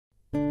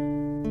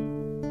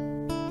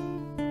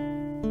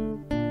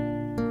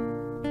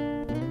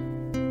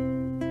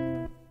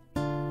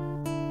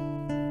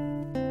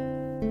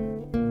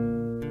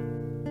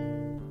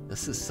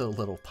This is So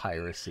Little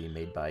Piracy,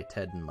 made by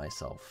Ted and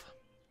myself.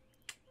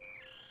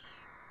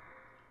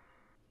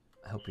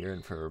 I hope you're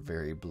in for a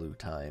very blue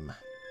time.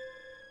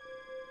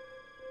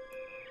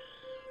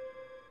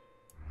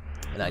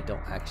 And I don't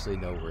actually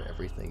know where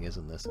everything is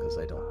in this because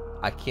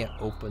I can't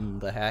open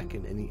the hack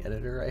in any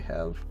editor I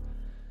have.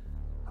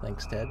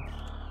 Thanks, Ted.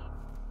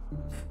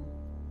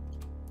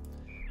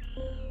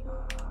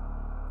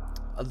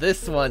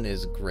 This one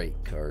is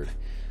great card.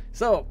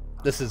 So,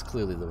 this is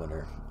clearly the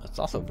winner. It's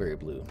also very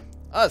blue.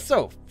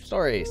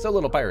 Story, So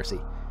Little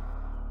Piracy.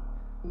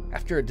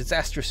 After a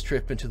disastrous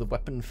trip into the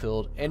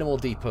weapon-filled animal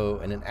depot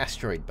in an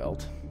asteroid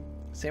belt,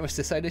 Samus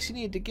decided she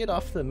needed to get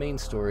off the main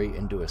story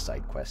and do a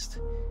side quest.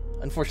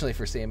 Unfortunately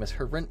for Samus,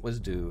 her rent was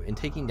due, and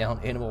taking down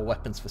animal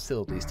weapons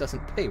facilities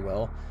doesn't pay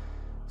well,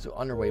 so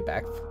on her way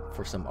back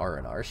for some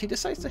R&R, she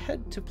decides to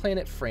head to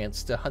planet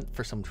France to hunt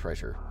for some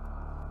treasure.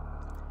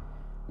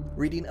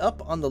 Reading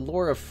up on the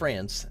lore of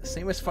France,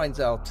 Samus finds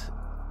out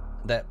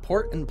that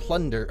port and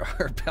plunder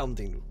are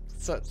abounding.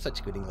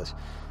 Such good English.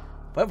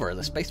 However,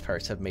 the space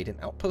pirates have made an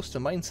outpost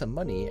to mine some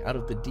money out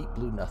of the deep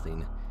blue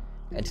nothing.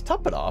 And to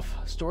top it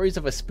off, stories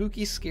of a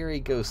spooky, scary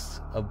ghost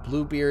of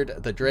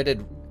Bluebeard, the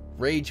dreaded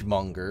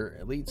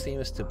Ragemonger, lead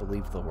Samus to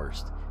believe the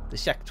worst. The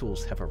Shack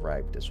Tools have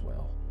arrived as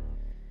well.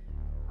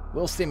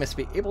 Will Samus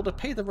be able to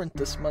pay the rent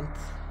this month?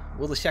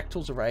 Will the Shack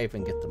Tools arrive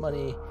and get the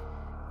money?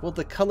 Will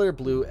the color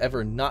blue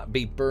ever not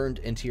be burned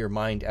into your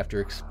mind after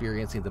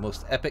experiencing the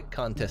most epic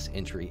contest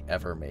entry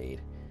ever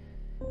made?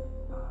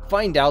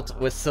 Find out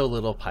with So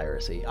Little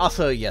Piracy.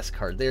 Also, yes,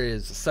 card, there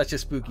is such a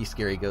spooky,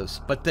 scary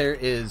ghost, but there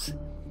is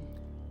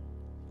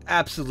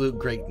absolute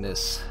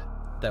greatness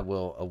that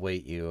will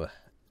await you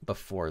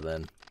before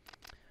then.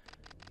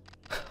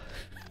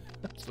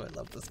 That's why I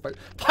love this part.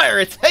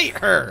 Pirates hate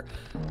her!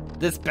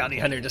 This bounty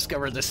hunter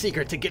discovered the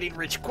secret to getting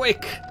rich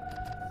quick.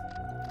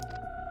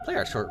 Play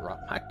our short rock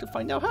hack to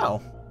find out how.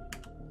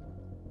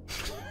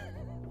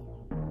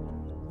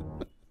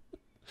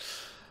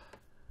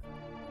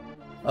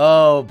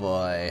 Oh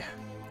boy.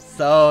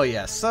 So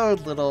yeah, So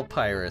Little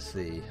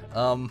Piracy.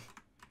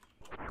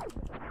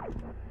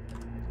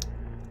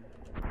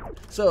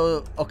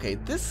 So, okay,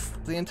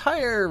 the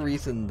entire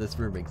reason this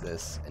room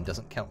exists, and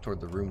doesn't count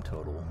toward the room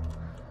total,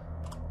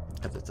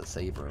 because it's a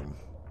save room,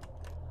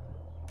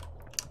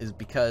 is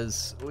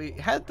because we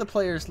had the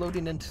players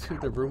loading into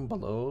the room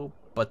below,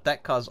 but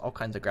that caused all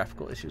kinds of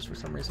graphical issues for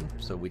some reason,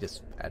 so we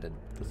just added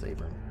the save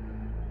room.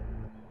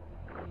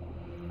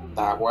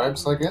 That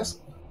works, I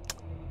guess.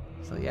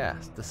 So yeah,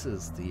 this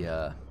is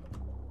the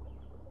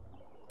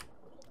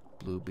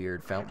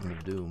Bluebeard Fountain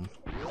of Doom.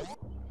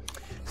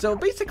 So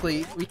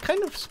basically, we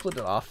kind of split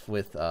it off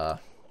with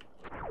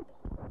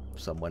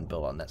someone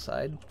built on that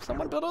side,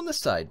 someone built on this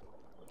side.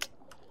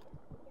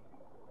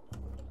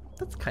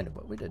 That's kind of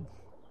what we did.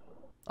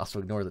 Also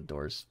ignore the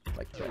doors,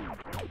 like that.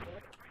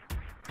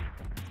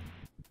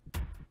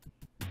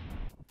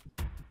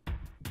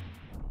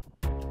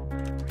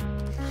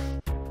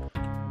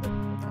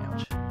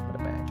 Ouch, what a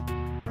bag.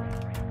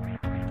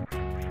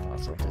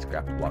 Also, this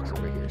grapple block's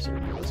over here, so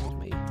remember this was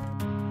me.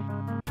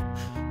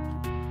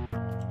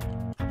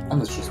 And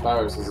there's just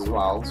viruses as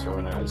well, so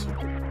who knows.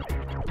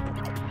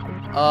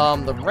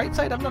 The right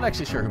side, I'm not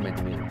actually sure who made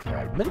the music for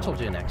that. Mental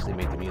Gen actually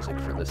made the music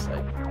for this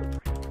side.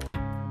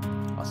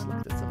 Also, look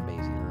at this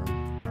amazing room.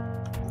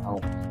 Oh,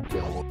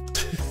 God.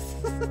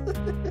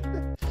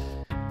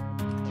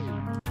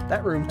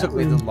 That room took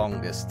me the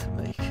longest to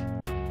make.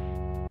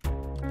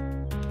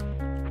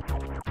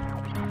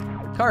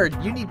 Card,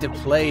 you need to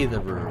play the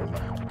room.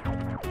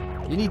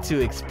 You need to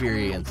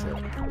experience it.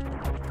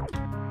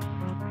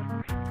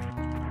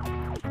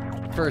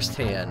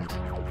 Firsthand.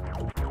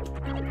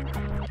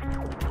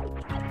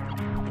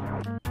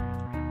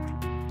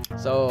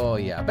 So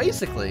yeah,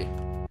 basically,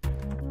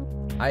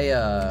 I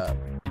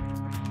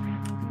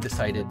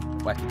decided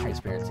wacky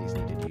transparencies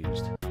needed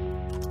used.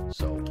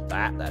 So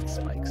that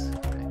spikes.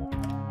 Okay.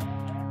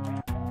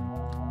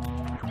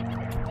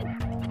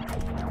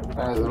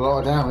 That is a lot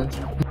of damage.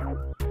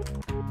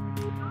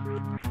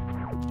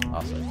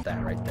 Also,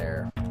 that right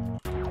there.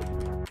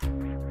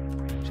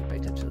 Should pay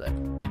attention to that.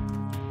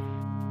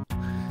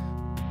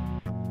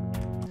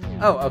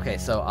 Oh, okay,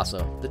 so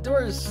also, the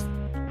doors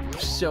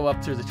show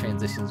up through the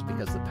transitions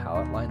because the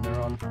palette line they're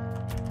on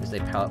is a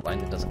palette line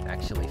that doesn't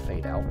actually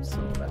fade out,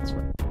 so that's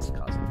what's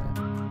causing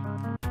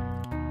that.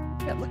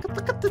 Yeah, look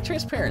at the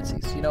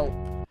transparencies, you know,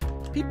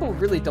 people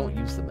really don't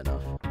use them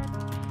enough.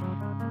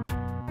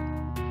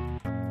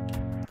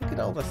 Look at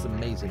all this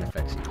amazing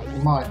effects you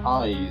get. My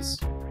eyes.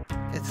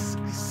 It's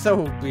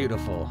so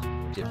beautiful,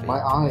 Jiffy. My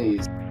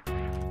eyes.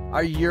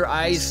 Are your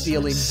eyes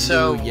feeling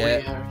so blue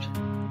yet? weird.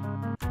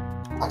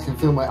 I can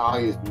feel my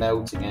eyes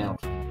melting out.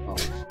 Oh,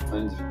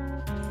 and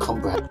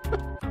comprehend.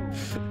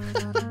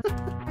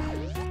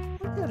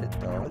 Look at it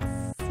though, it's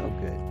so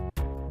good.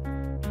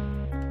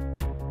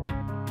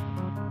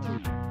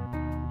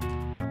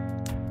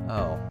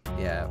 Oh,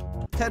 yeah.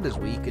 Ted is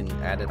weak and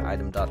added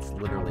item dots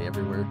literally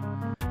everywhere.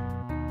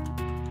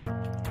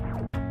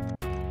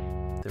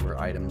 There were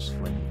items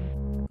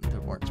when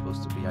there weren't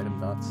supposed to be item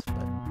dots,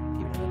 but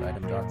he went at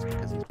item dots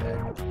because he's bad.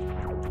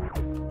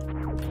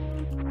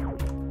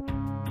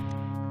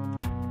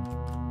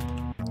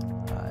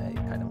 I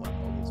kind of want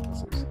all those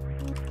missiles.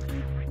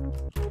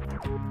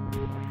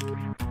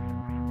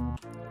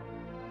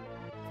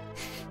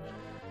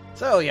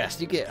 So yes,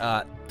 you get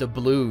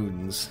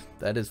doubloons.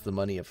 That is the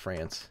money of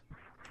France.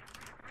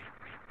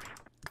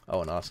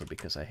 Oh, and also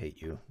because I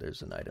hate you,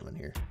 there's an item in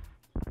here.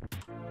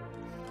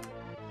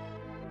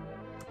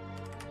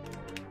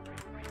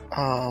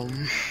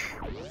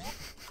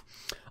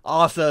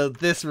 Also,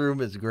 this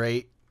room is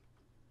great.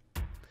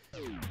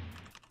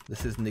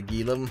 This is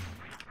Nagilum.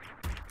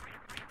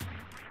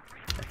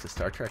 That's a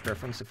Star Trek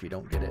reference. If you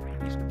don't get it,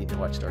 you need to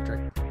watch Star Trek.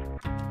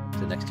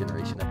 It's a Next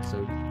Generation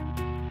episode.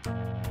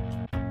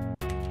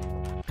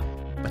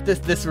 But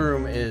this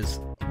room is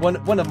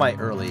one of my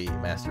early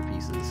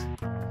masterpieces.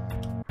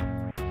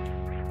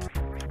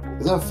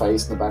 Is there a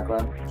face in the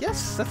background?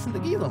 Yes, that's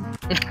Nagilum.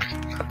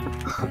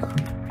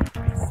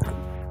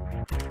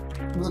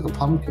 It looks like a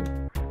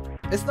pumpkin.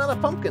 It's not a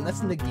pumpkin, that's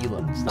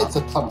Nagilum. That's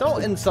a pumpkin.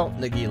 Don't insult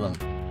Nagilum.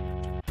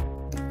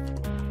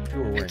 If you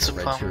were wearing It's a a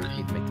red pumpkin. shirt,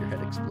 he'd make your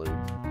head explode.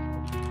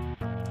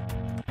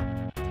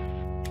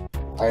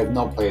 I have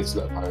not played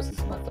Super Piracy. This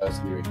is my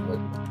first viewing of it.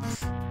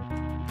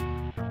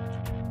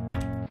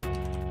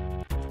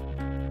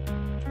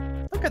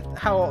 Look at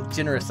how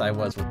generous I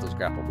was with those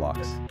grapple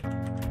blocks.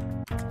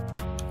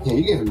 Yeah,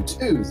 you gave him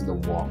 2 instead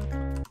of 1.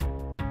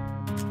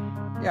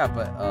 Yeah,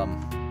 but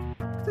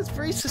this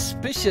very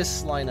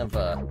suspicious line of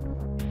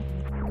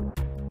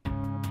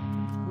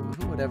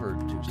who would ever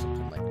do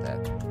something like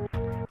that?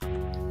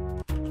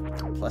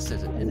 Plus,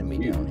 there's an enemy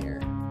down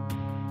here.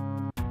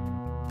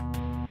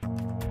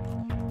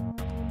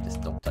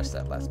 Just don't touch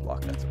that last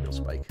block. That's a real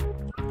spike.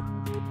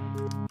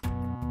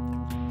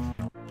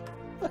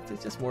 Look,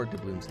 there's just more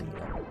doubloons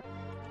hanging out.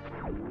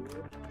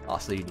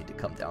 Also, you need to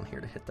come down here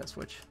to hit that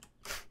switch.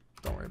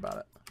 Don't worry about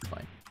it. It's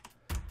fine.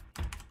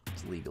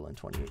 It's legal in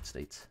 28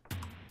 states.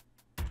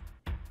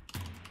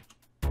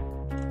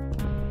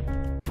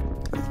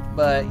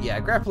 But yeah,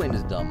 grappling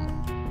is dumb.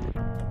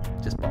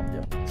 Just bombed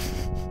you.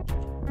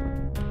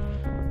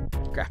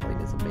 Grappling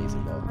is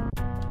amazing though.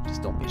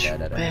 Just don't be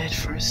bad at it. Bad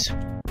for a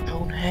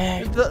stone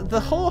hack. The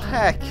whole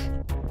hack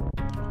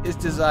is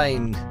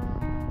designed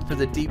for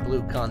the deep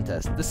blue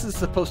contest. This is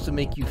supposed to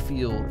make you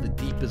feel the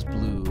deepest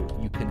blue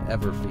you can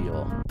ever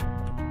feel.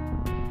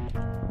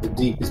 The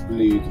deepest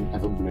blue you can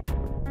ever blue.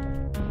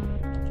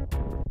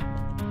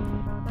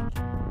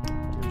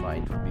 Your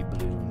mind would be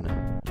blown.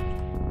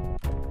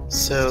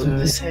 So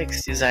this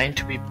hack's designed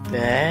to be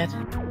bad?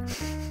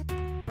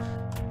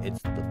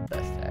 It's the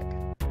best hack.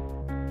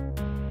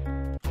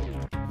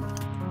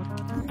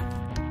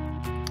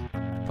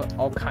 Put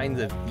all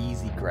kinds of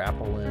easy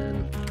grapple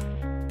in.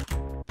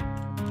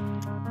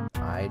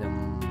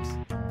 Items,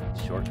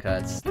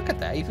 shortcuts. Look at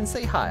that, even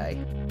say hi.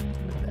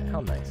 Look at that, how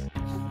nice.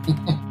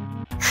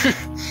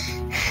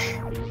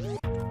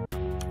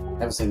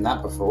 Never seen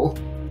that before.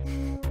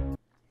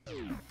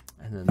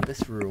 And then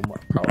this room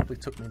probably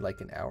took me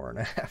like an hour and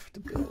a half to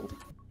build.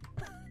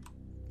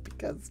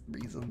 Because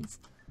reasons.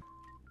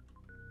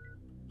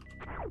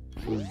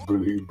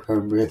 Blue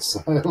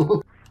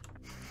missile.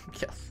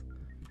 Yes.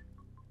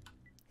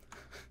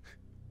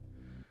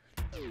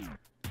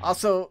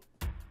 Also,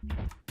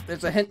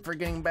 there's a hint for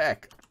getting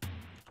back.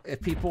 If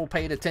people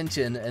paid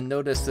attention and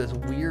noticed this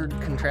weird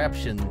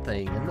contraption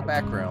thing in the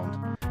background.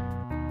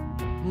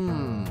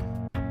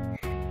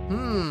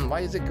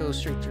 Why does it go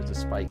straight through the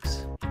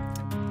spikes?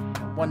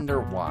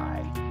 Wonder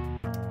why.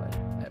 But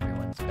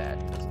everyone's bad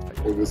because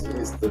of it.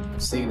 It's the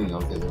ceiling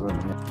of the other room,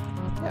 yeah.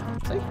 Yeah,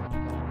 see?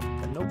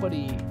 And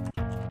nobody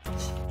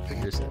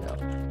figures that out.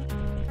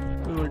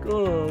 They're like,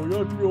 oh, you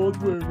have to go all the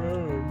way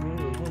around.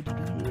 Yeah, why'd you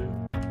do that?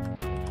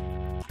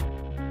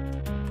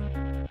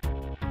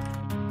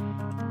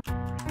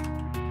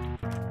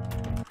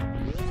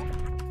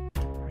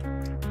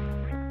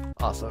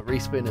 Also,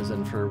 Respin is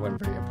in for one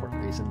very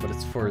important reason, but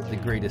it's for the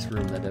greatest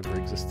room that ever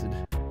existed.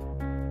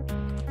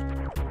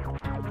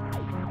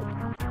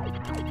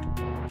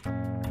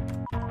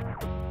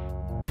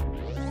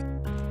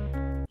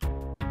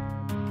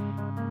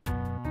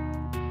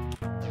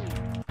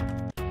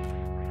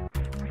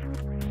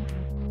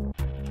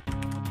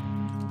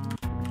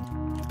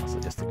 Also,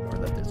 just ignore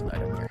that there's an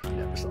item here. You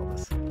never saw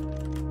this.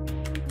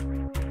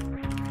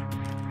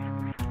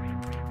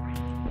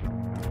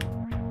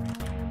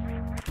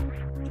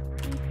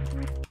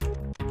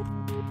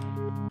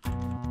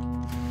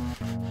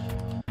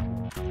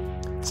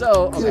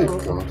 So, okay. Oh,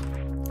 God.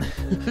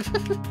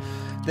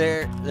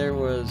 there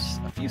was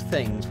a few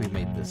things we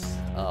made this.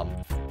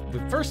 We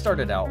first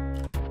started out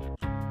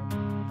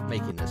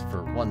making this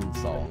for one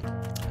song.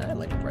 I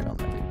like it right on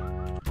that dude.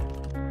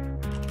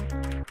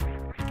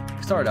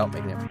 We started out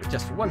making it for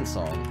just one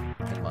song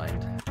in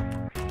mind.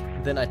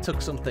 Then I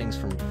took some things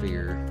from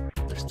Fear.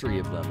 There's 3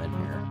 of them in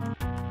here.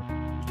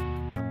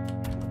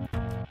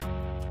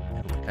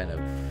 And we kind of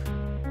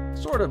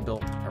sort of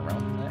built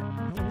around that.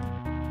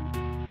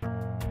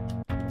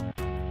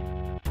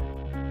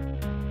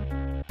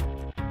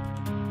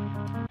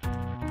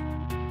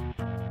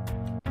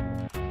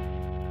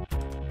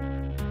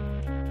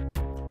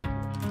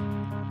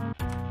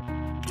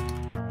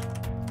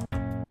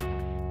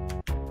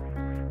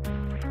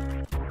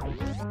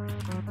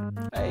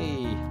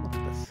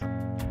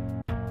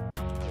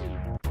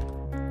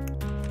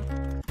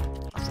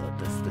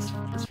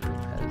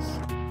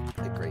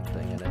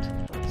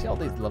 See all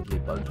these lovely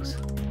bugs.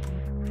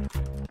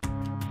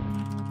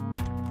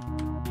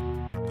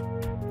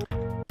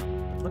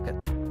 Look at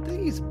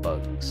these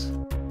bugs.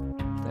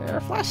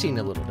 They're flashing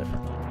a little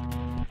different.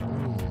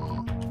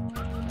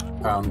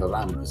 Around the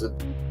lamp, is it?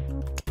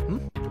 Hmm?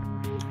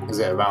 Is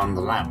it around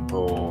the lamp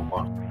or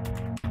what?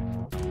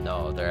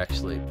 No, they're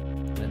actually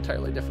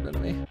entirely different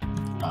enemy.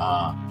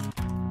 Ah.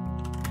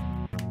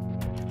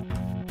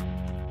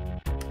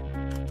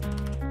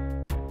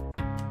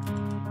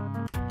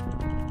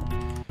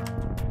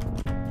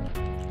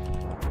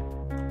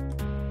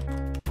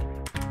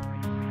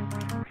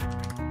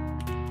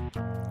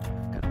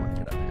 God, I want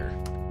to get up here.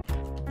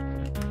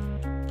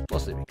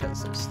 Mostly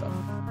because there's stuff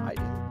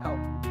hiding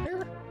out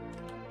here.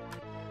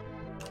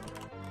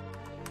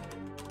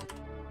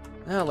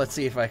 Now let's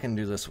see if I can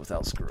do this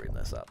without screwing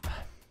this up.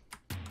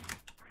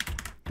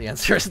 The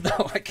answer is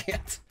no, I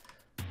can't.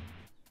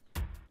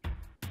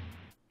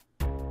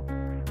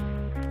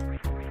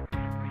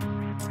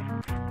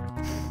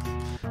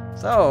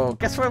 So,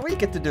 guess what we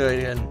get to do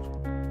again?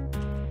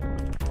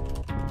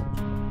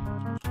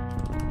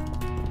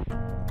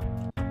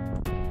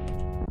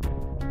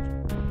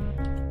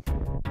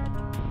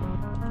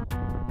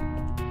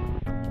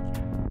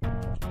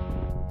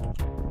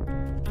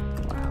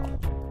 Wow.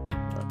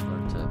 Let's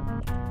learn to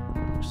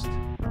boost.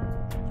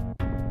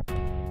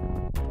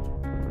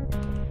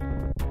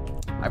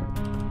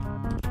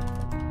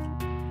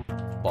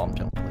 Bomb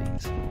jump,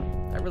 please.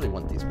 I really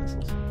want these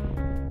missiles.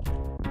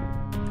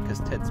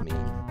 Because Ted's mean.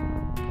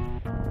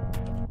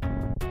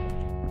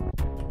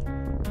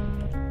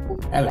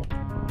 Hello.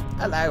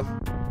 Hello.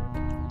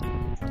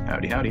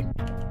 Howdy, howdy.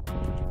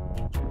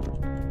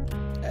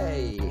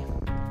 Hey.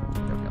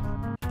 There we go.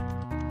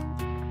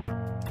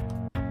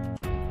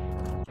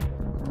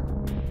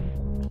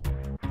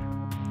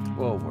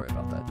 We'll worry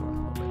about that door in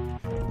a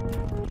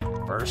little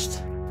bit.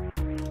 First.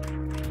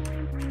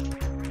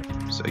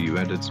 So you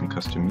added some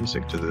custom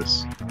music to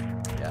this.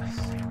 Yes.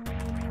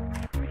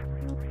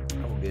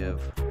 I will give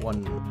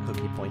 1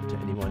 cookie point to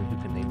anyone who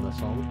can name the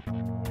song.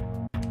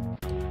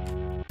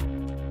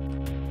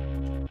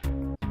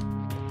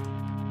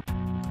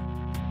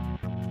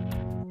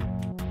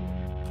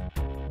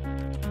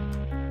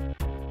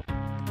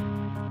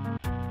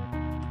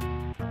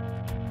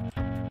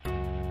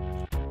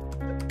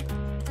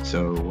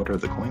 So what are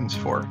the coins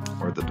for?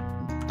 Or the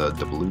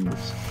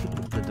doubloons?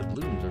 The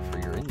doubloons are for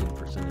your Indian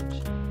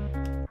percentage.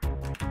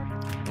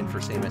 And for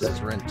Samus's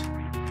rent.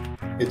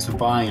 It's for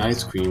buying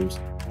ice creams.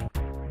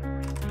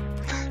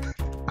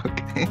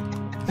 Okay.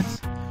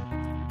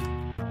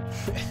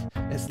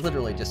 It's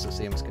literally just so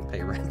Samus can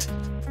pay rent.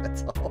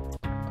 That's all.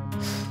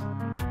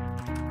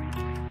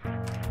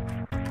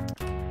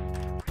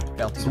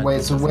 Bounty So,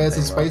 hunt so doesn't where's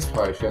pay, the space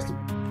pirate? She has to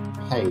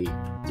pay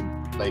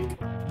to,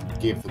 like,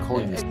 give the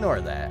coins.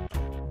 Ignore that.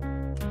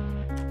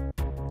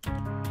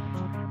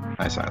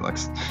 Hi,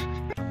 Silex.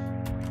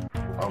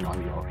 Oh my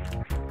god.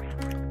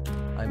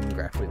 I'm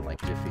grappling like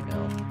Jiffy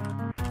now.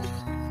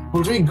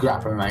 What do you mean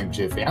grappling like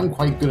Jiffy? I'm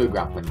quite good at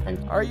grappling, I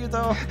think. Are you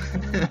though?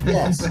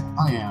 Yes,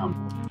 I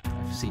am.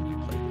 I've seen you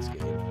play this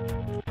game.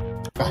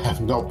 I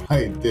have not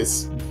played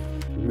this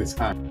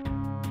hand.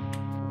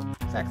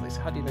 Exactly.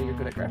 So how do you know you're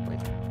good at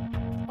grappling?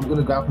 I'm good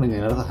at grappling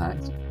in other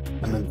hands.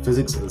 And then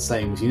physics are the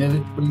same. So you never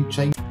really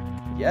change.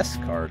 Yes,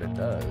 card, it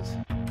does.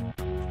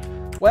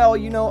 Well,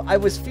 you know, I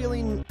was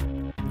feeling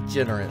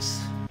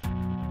generous.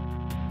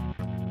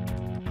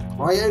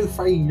 Why are you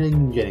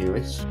feeling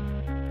generous?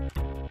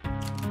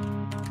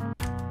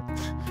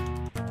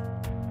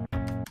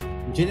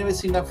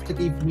 Generous enough to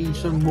give me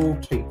some more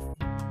teeth.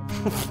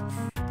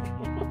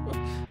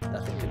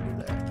 Nothing can do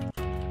that.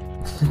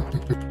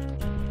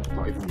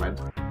 Not even rent.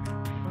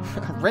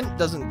 Rent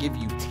doesn't give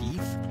you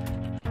teeth.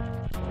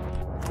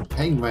 I'm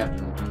paying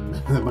rent and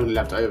the money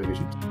left over because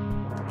you...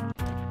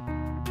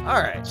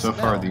 Alright. So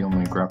far, now- the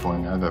only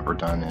grappling I've ever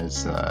done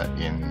is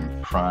in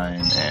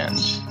Prime and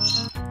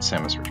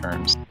Samus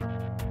Returns.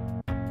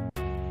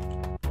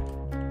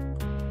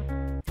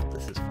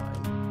 This is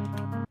fine.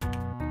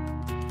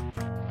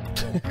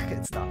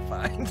 It's not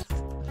fine.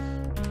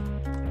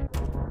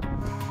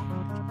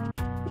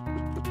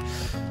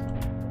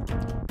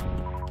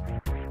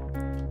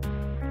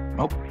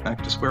 Oh,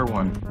 back to square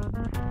one.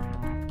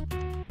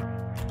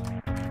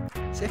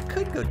 See, I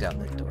could go down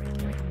that door.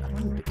 Right? I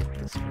wanted to get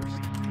this first.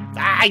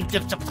 Ah, okay.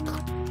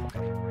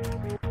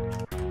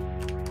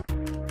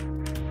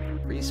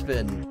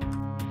 Respin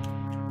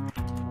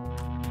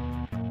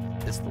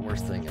is the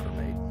worst thing ever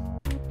made.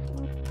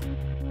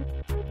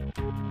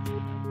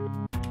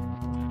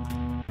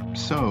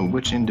 So,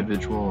 which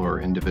individual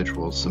or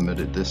individuals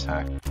submitted this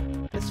hack?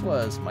 This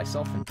was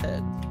myself and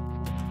Ted.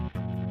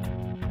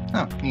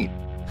 Oh, neat.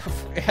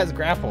 It has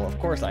grapple. Of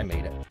course I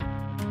made it.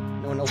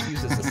 No one else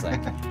uses this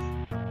thing.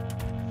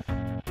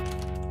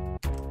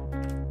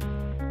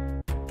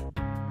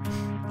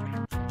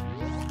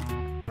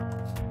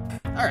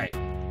 Alright,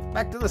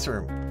 back to this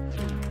room.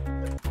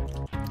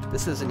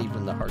 This isn't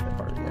even the hard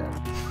part yet.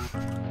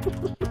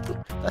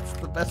 That's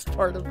the best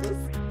part of this.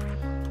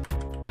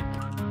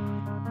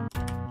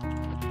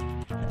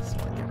 So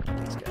I get rid of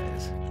these guys.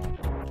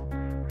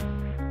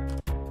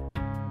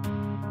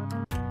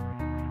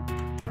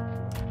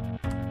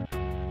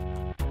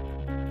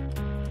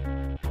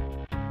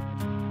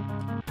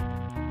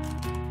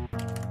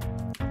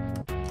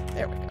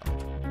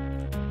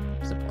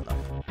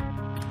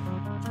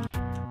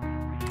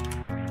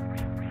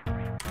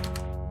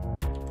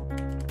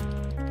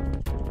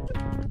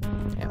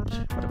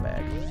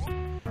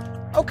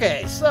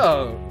 Okay,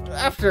 so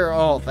after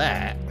all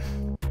that,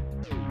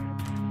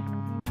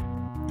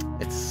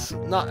 it's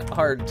not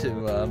hard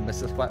to miss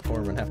this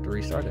platform and have to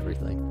restart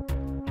everything.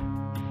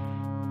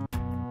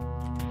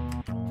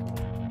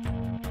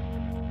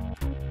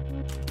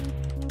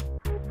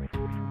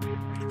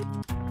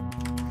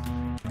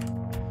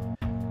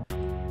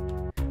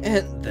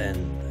 And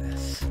then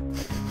this.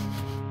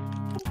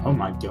 Oh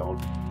my god.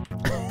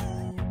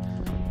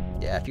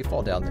 Yeah, if you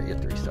fall down there, you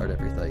have to restart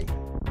everything.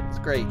 It's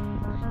great.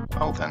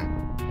 Well then.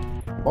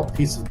 What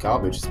piece of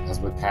garbage has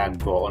my pad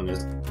brought on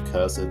this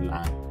cursed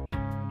land?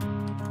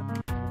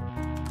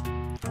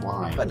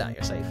 Why? But now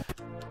you're safe.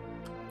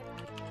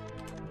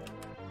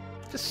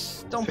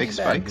 Just don't Fake be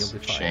bad, you'll spikes. be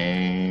fine.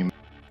 Shame.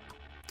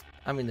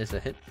 I mean, there's a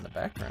hit in the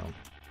background.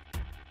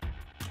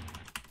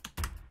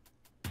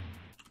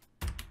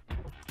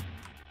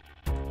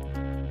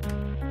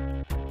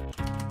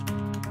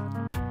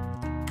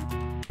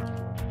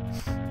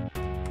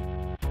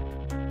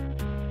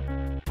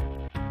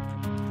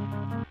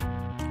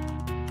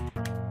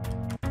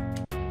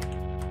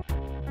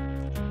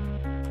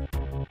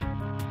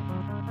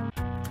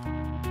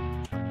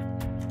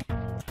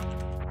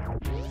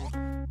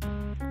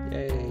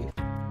 Yay.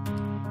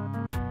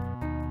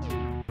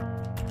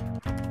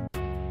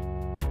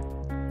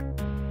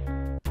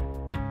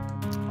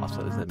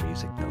 Also, there's a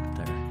music note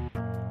there.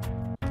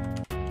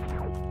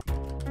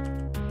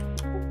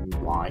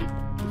 Why?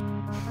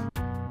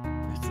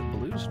 It's a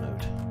blues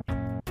note.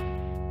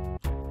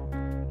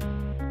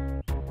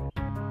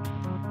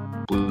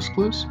 Blues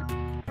Clues?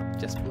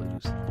 Just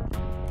blues.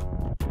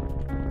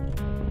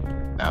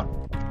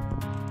 No.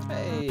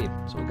 Hey,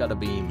 so we got a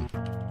beam.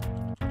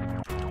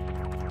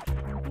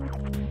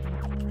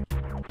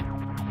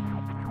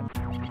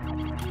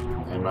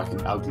 I'm back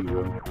in ugly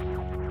room.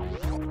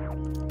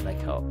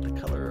 Like how the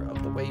color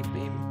of the wave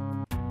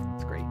beam.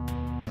 It's great.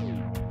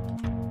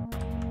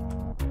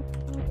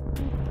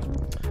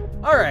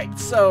 Alright,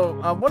 so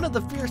one of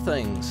the fear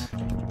things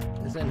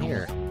is in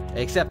here.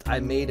 Except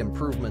I made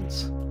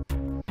improvements.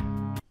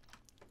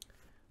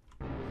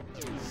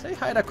 Say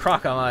hi to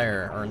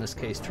Crocomire, or in this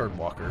case,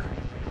 Turdwalker.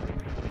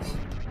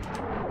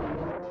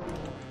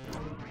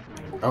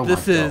 Oh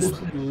This my is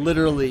god.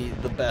 literally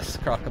the best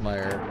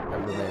Crocomire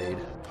ever made.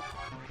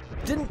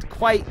 Didn't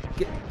quite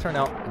turn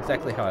out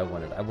exactly how I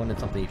wanted. I wanted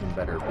something even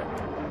better, but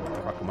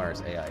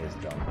Crocomire's AI is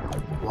dumb.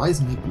 Why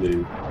isn't he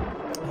blue?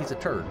 He's a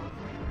turd.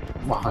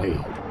 Why?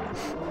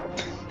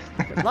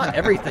 'Cause not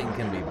everything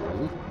can be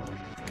blue.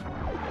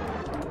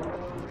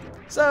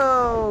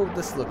 So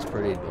this looks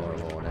pretty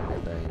normal and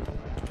everything.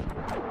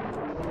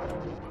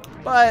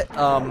 But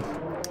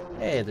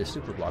hey, there's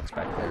super blocks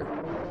back there.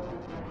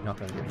 You're not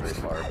gonna get very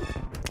far.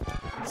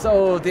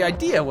 So the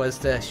idea was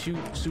to shoot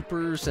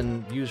supers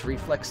and use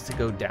reflex to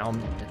go down,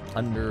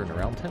 under, and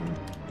around him.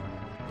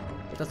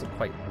 It doesn't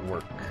quite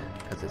work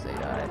because his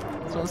AI.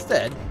 So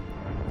instead,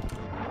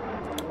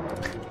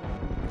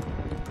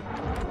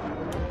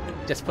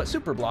 just put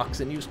super blocks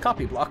and use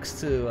copy blocks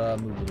to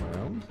move them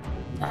around.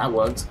 That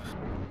worked.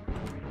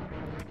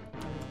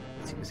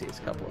 As you can see, there's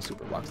a couple of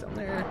super blocks down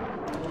there.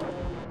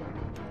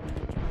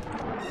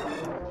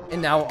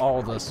 And now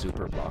all the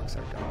super blocks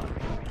are gone.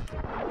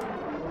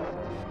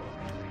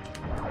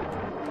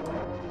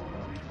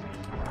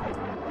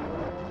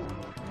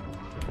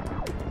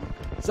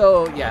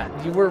 So yeah,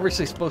 you were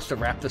originally supposed to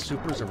wrap the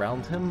supers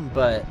around him,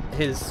 but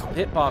his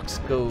hitbox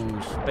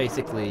goes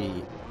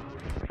basically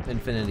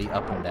infinity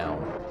up and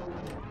down.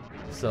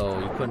 So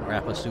you couldn't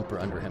wrap a super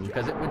under him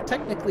because it would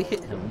technically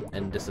hit him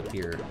and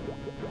disappear.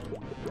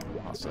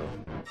 Also,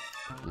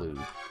 blue.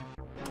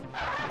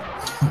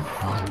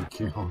 Oh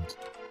god.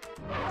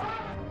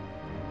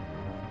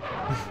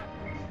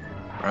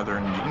 Rather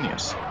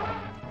ingenious.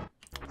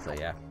 So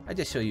yeah, I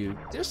just show you,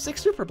 there's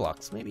 6 super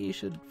blocks. Maybe you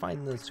should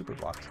find the super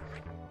blocks.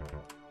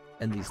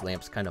 And these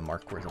lamps kind of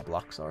mark where the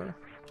blocks are.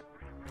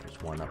 There's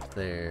one up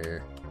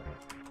there,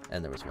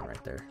 and there was one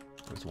right there.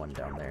 There's one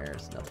down there,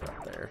 there's another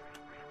up there.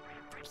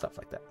 Stuff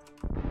like that.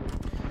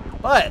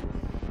 But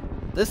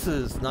this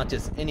is not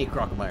just any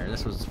Crocomire,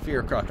 this was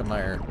Fear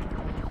Crocomire.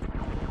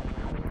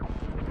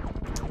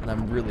 And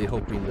I'm really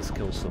hoping this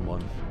kills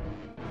someone.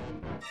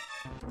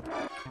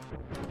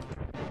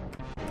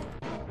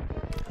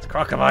 It's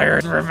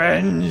Crocomire's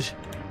revenge!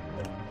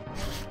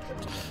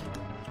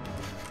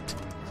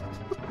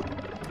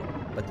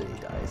 But then he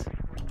dies.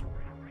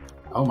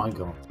 Oh my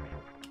god.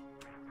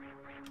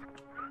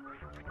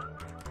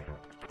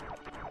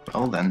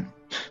 Well then.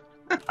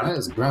 I know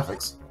it's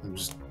graphics. I'm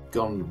just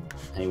gone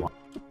haywire.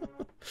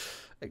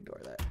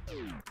 Ignore that.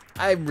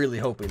 I'm really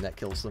hoping that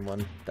kills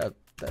someone.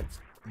 That's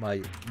my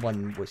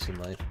one wish in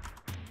life.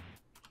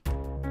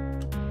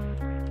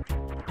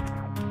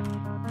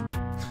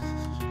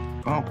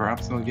 Well,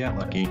 perhaps they'll get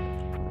lucky.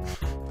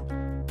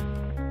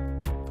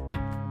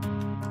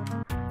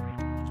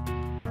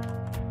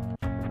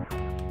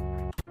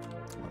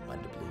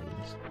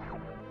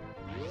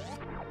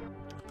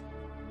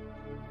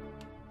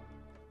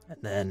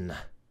 And then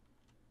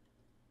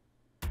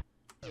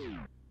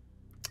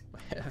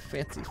a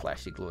fancy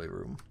flashy glowy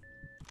room.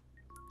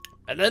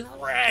 And then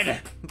red!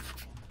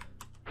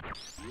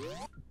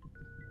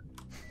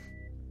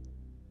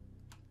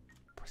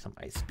 Pour some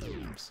ice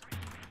cubes.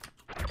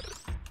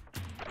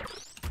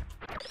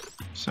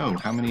 So,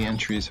 how many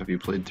entries have you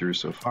played through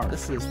so far?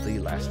 This is the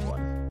last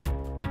one.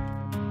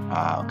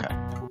 Ah, okay.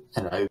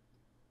 Hello.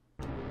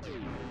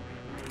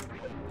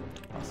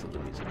 Also, the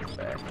music is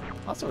bad.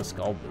 Also, a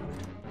skull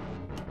moved.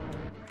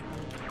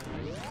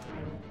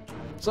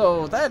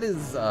 So, that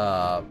is,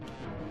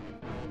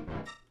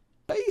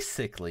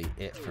 basically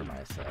it for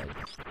my side.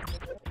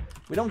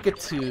 We don't get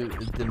to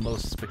the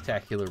most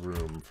spectacular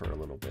room for a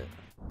little bit.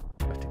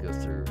 We have to go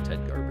through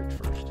Ted Garbage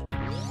first.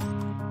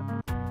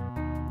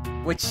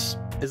 Which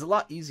is a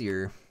lot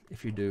easier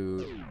if you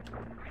do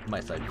my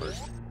side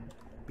first,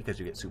 because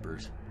you get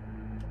supers.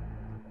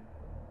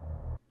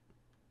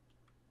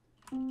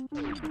 And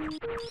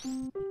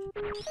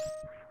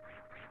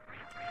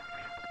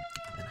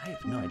I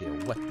have no idea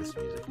what this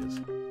music is.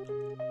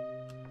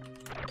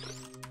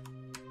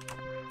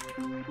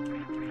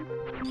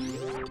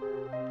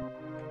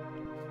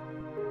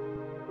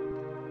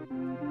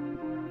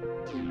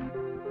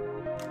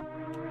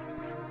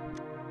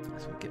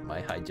 Let's get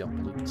my high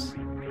jump loops.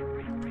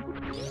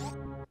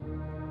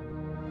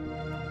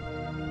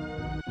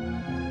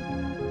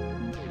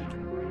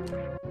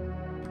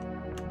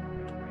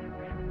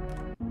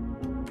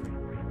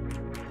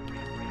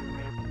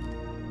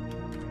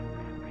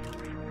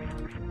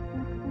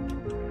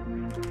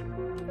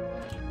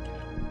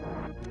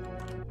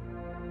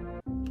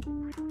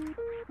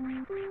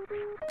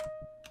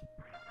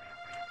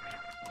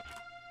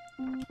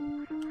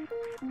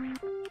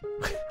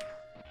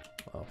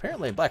 Well,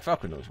 apparently Black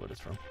Falcon knows what it's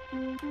from.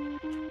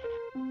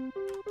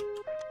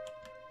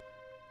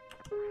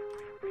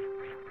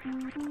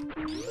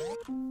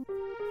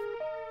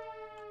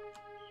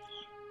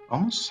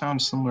 Almost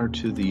sounds similar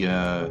to the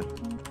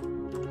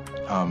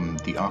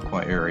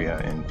Aqua area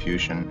in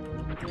Fusion.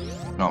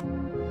 No.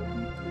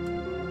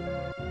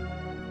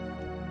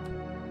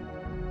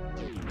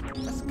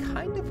 That's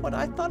kind of what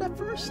I thought at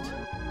first.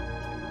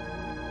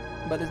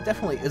 But it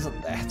definitely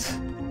isn't that.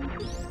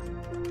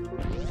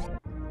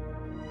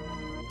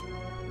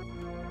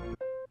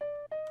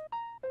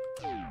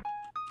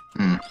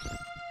 Hmm.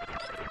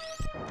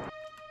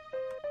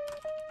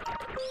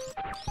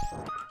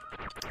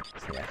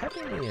 See, I have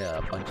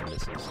a bunch of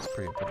missiles. It's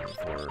pretty important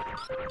for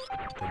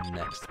the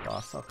next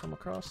boss I'll come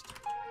across.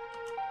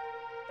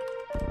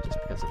 Just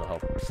because it'll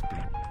help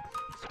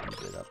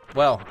speed it up.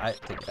 Well, I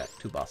take it back.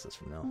 2 bosses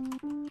from now.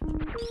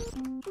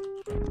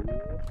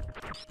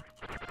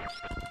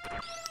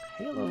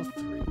 Halo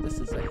 3. This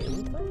is a Halo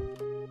thing?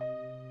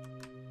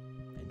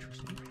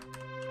 Interesting.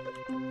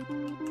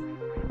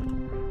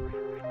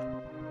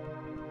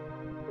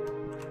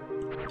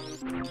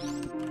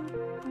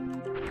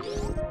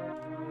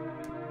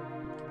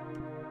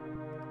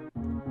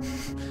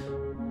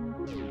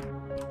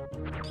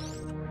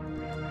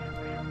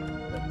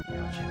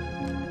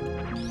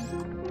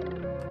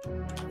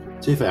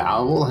 To be fair,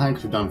 out of all the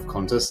hacks we've done for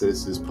contests,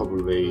 this is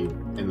probably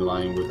in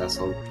line with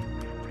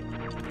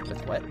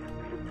With what?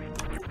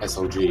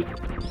 SLG.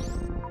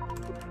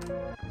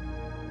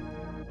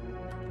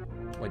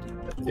 What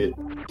do you...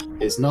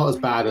 It's not as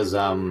bad as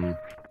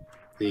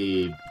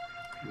the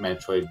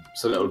Metroid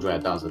So Little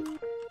Dread does it.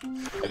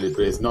 But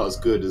it's not as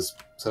good as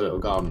So Little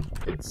Garden.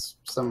 It's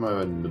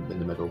somewhere in the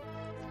middle.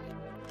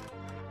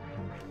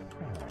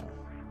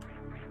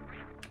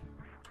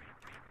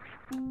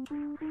 I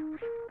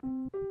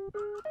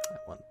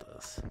want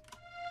this.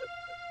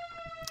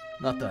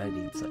 Not that I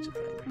need such a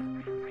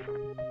thing.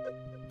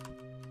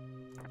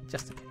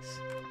 Just in case.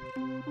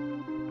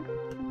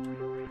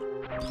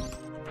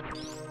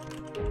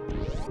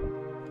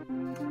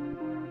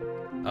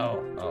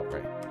 Oh,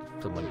 right.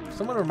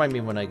 Someone remind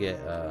me when I get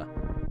a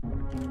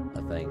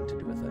thing to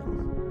do a thing.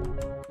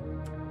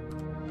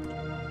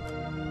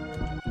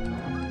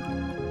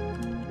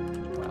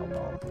 Wow,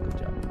 bomb. Good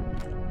job.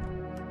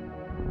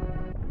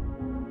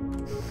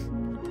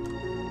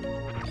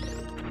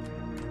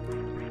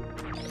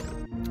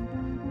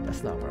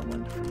 That's not where I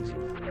wanted to freeze you.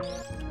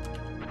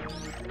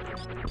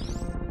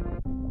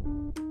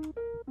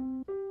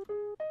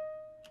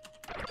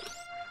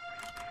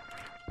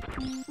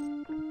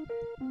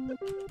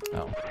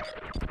 Oh.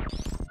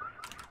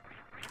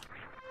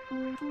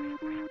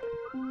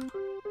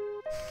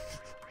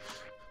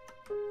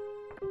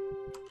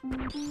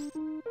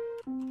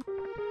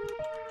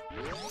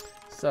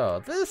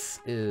 So, this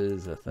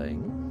is a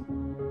thing.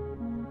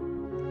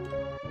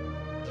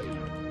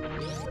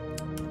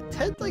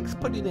 Ted likes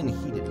putting in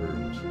heated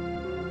rooms.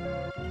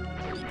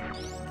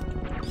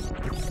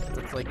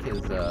 That's like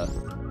his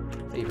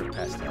favorite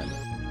pastime.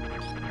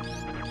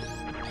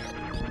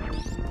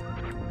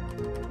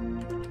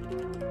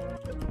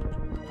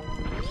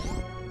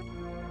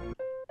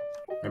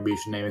 Maybe you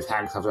should name his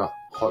hacks after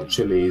hot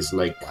chilies,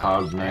 like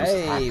hard names.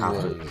 I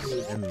was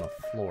in the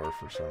floor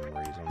for some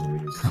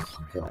reason.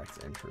 That's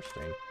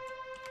interesting.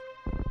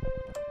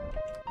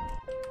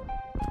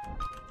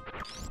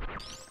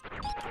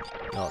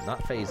 No,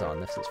 not Phazon,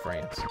 this is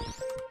France.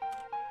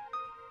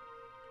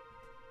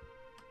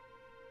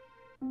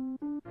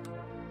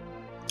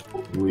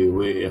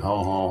 Oui,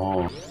 ho, ho,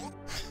 ho.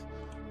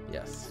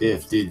 Yes,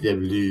 50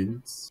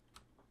 doubloons.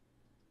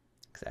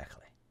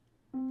 exactly.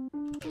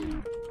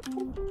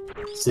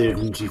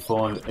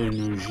 75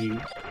 energy.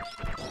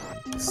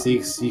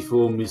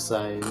 64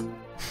 missile.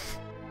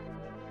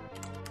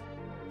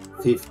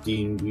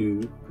 15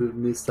 blue per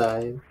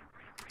missile.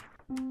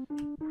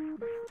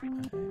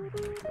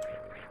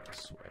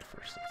 This way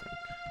first, I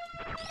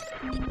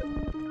think.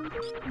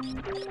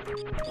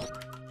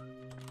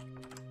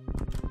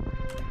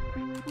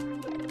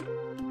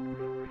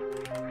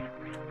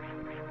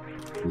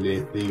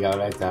 Let's think out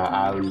like that.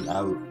 I'll win.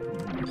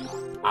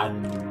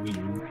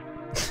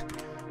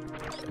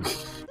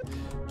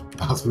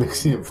 I was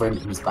mixing up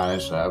French and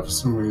Spanish there for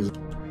some reason.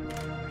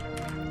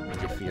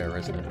 If you are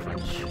resident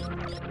French.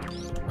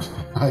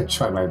 I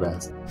try my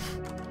best.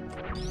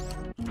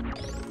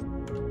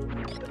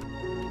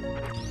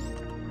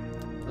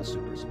 Those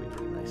supers would be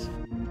pretty nice.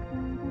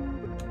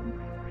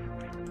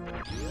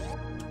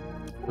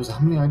 How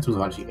many items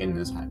are actually in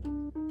this hack?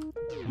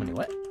 How many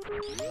what?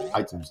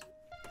 Items.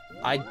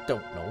 I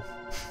don't know.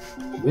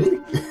 Really?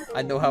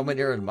 I know how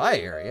many are in my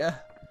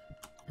area.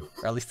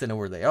 Or at least I know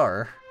where they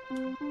are.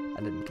 I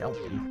didn't count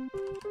them.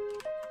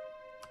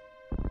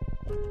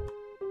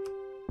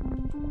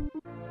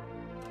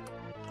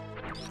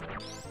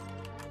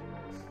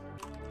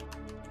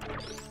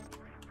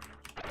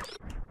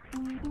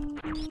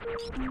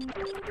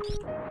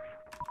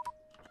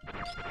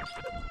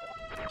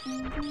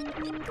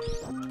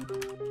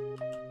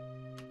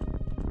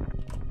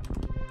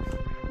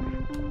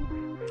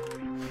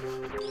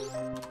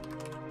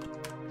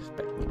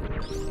 Expect me to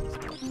know things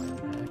about my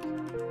own hack.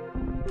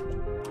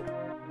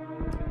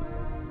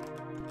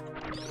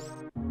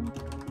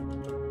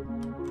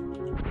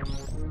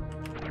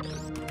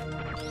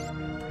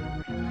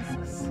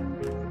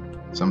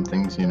 Some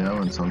things you know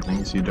and some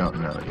things you don't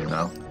know, you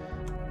know?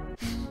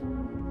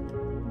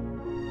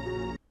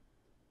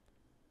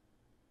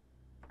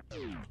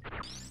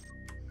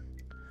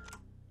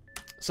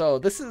 So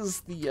this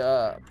is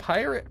the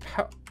pirate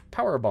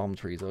power bomb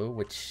tree, though,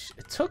 which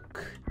it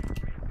took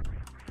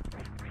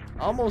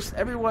almost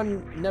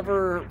everyone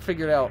never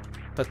figured out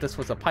that this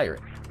was a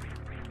pirate.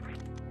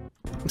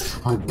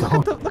 Oh my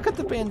god. Look at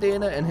the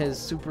bandana and his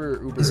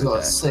super uber He's got a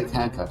attack. sick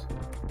haircut.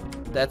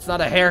 That's not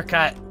a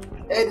haircut.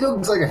 It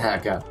looks like a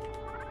haircut.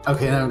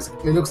 Okay, no,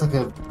 it looks like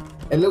a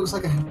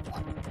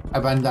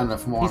bandana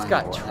from one He's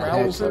got angle, a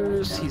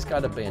trousers. haircut. He's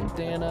got a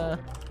bandana.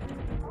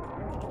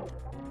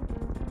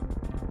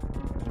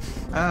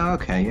 Oh,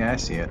 okay, yeah, I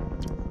see it.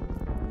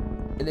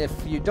 And if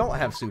you don't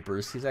have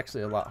supers, he's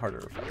actually a lot harder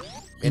to fight.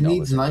 He In all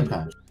needs this an eye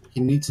equipment. patch. He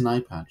needs an eye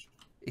patch.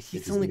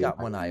 He's only got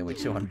one eye,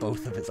 which show on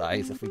both of his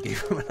eyes if we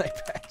gave him an eye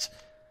patch.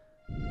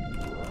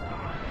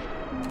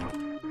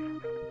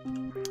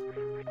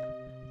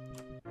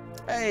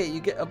 Hey,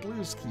 you get a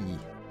blues key.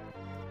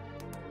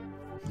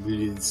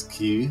 Blues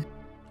key.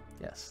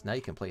 Yes, now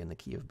you can play in the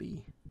key of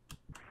B.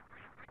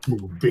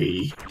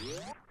 B.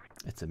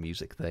 It's a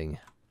music thing.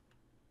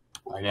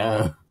 I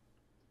know.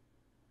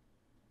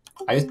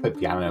 I used to play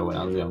piano when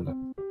I was younger.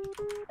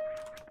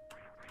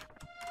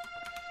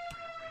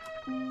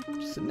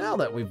 So now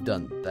that we've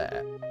done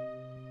that,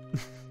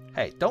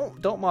 hey,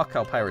 don't mock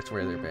how pirates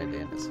wear their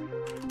bandanas.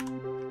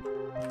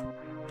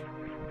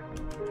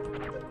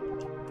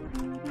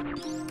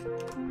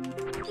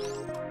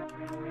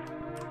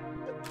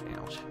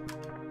 Ouch.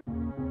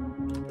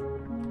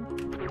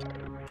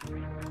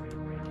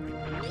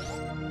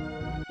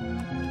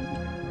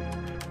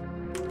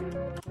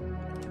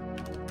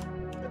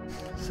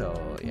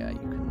 So yeah, you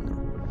can.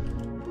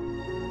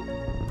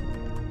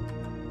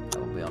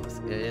 I'll be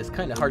honest, it's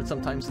kind of hard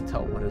sometimes to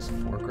tell what is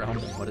foreground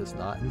and what is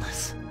not in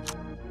this.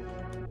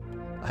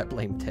 I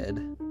blame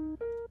Ted.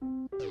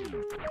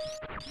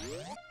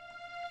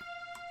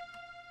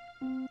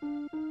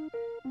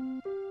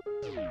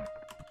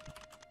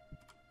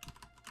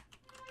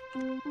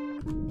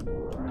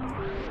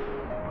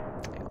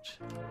 Ouch.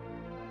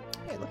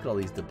 Hey, look at all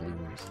these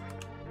doubloons.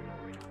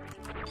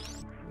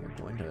 We're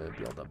going to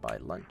be able to buy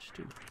lunch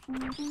too.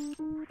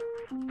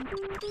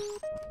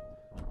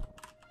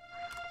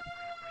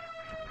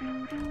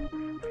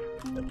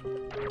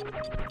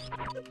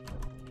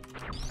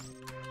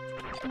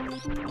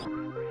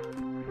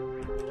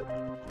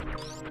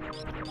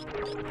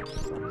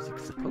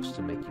 Music's supposed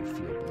to make you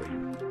feel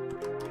blue.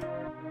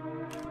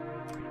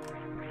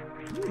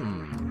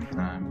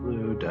 I'm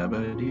blue,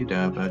 dabba-dee,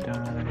 dabba-da,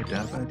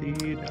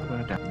 dabba-dee,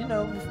 dabba-da. You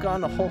know, we've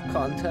gone a whole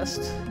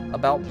contest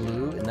about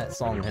blue, and that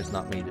song has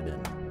not made it in.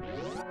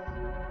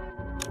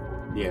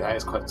 Yeah, that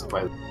is quite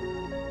surprising.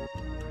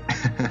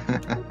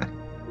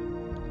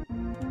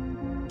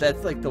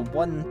 That's like the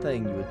one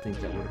thing you would think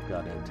that would have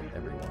got into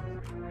everyone.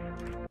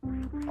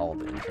 All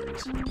the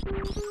entries.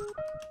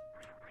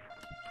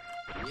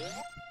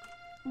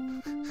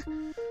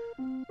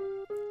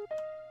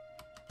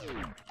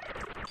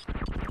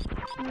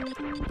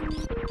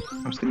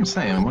 I was gonna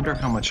say, I wonder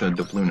how much a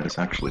doubloon is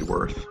actually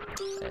worth.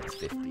 That's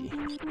 50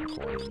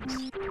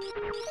 coins.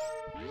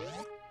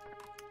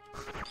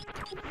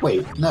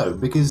 Wait, no,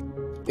 because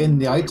in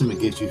the item it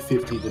gives you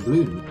 50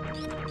 doubloon.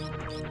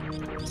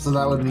 So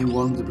that would mean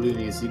 1 doubloon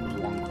is equal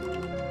to 1.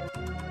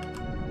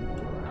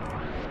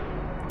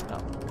 Oh,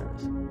 there it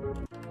is.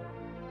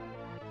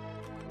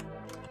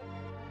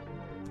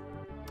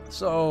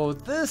 So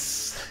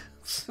this.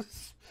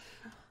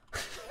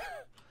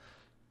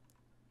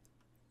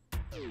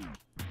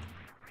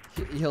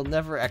 He'll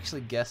never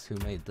actually guess who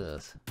made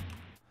this.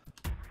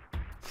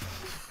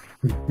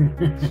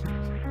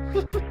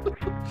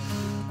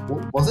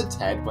 Was it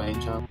Ted by any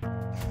chance?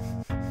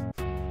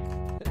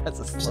 It has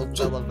a sloped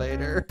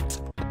elevator.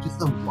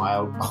 Just a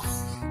wild.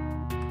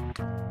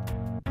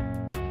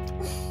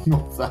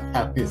 What the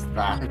hell is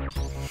that?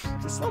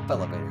 It's a slope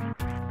elevator.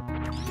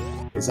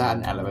 Is that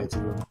an elevator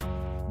room?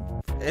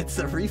 It's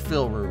a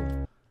refill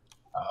room.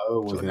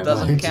 Oh, So was it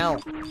doesn't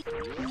count.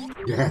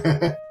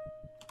 Yeah.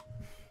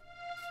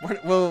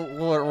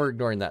 We're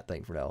ignoring that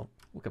thing for now.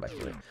 We'll come back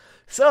to it.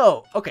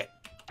 So, okay.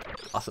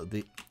 Also,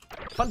 the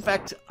fun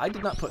fact, I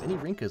did not put any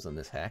Rinkas in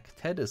this hack.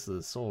 Ted is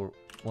the sole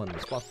one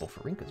responsible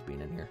for Rinkas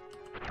being in here.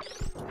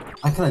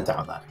 I kind of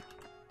doubt that.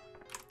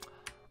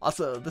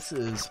 Also, this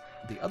is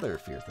the other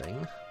fear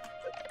thing.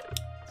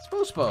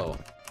 Spospo.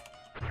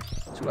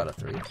 2 out of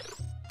 3.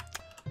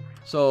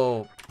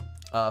 So,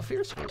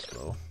 fear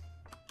Spospo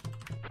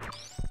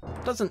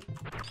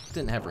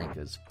didn't have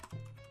Rinkas,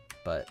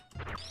 but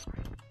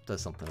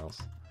does something else.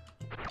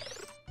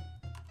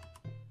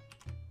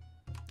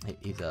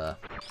 He's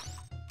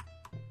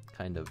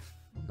kind of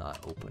not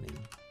opening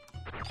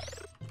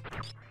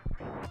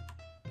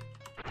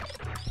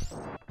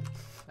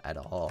at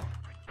all.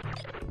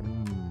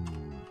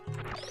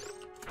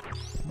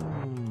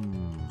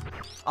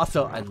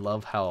 Also, I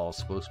love how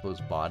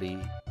Spospo's body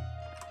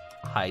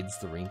hides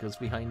the Rinkas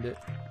behind it.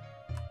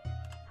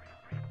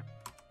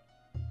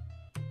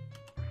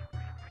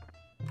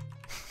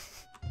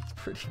 It's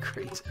pretty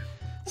great.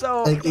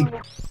 So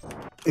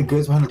it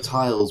goes behind the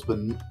tiles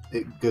when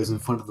it goes in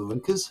front of the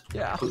Rinkas.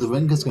 yeah, But the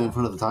Rinkas go in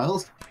front of the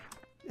tiles.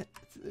 yeah,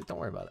 don't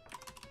worry about it.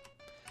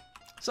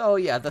 So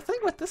yeah, the thing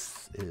with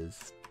this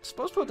is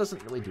Spospo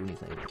doesn't really do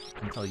anything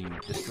until you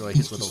destroy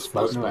his little Just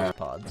floating Spospo around.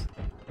 pods.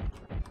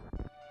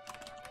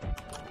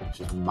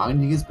 Just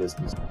minding his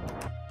business.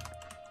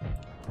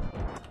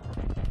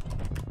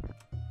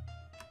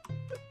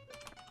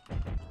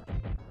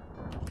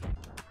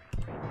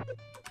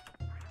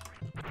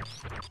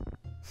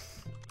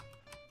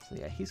 So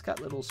yeah, he's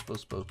got little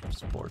Spospo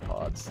spore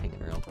pods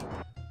hanging around.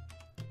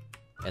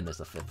 And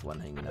there's a 5th one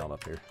hanging out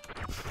up here.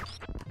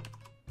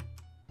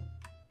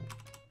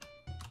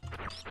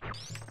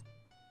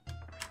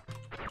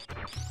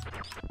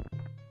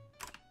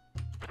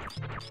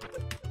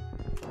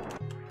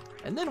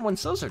 And then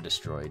once those are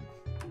destroyed,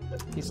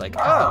 he's like,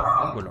 oh,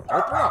 I'm gonna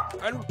open up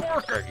and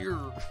bark at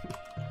you.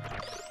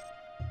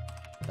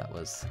 That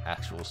was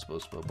actual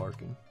Spospo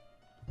barking.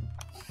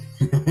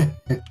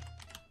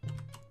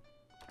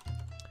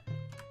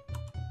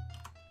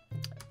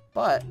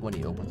 But when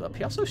he opens up,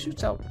 he also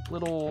shoots out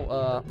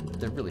little,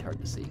 they're really hard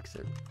to see because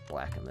they're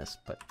black in this,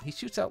 but he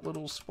shoots out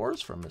little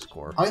spores from his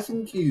core. I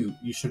think you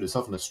showed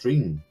yourself on a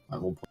stream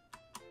at one point.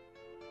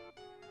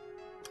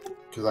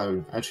 Because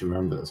I actually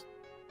remember this.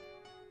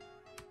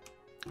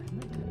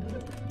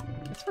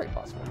 It's very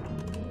possible.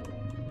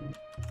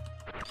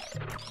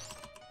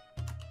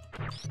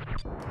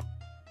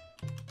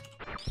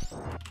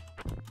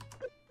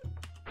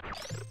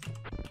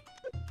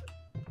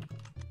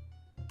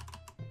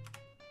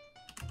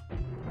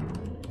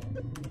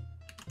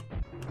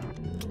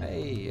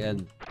 Hey,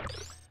 and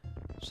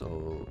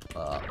so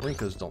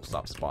Rinkas don't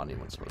stop spawning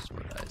when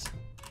Spospo dies.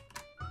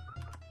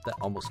 That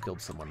almost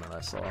killed someone that I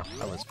saw.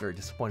 I was very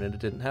disappointed it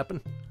didn't happen.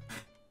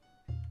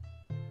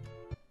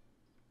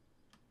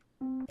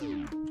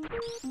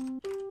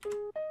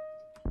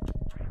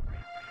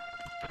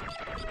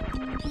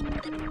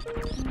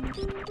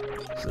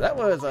 So that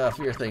was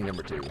fear thing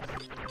number 2.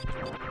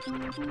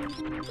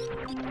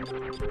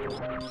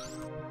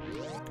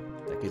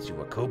 That gives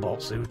you a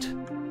cobalt suit.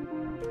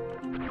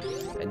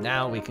 And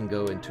now we can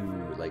go into,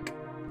 like,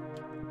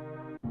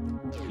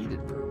 heated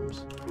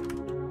rooms.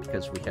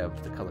 Because we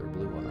have the color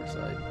blue on our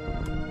side.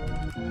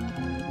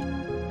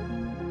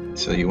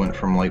 So you went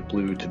from light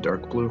blue to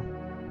dark blue?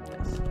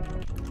 Yes.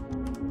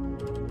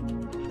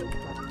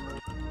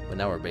 But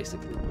now we're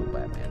basically blue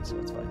Batman, so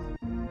it's fine.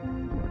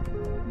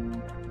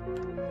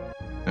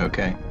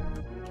 Okay.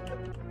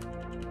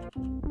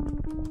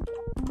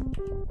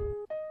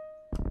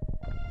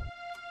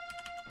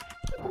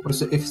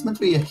 So if it's meant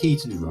to be a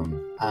heated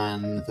room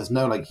and there's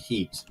no like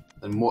heat,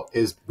 then what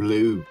is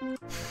blue?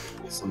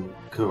 Some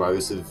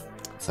corrosive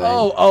thing.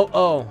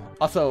 Oh.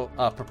 Also,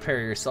 prepare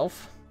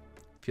yourself.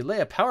 If you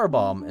lay a power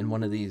bomb in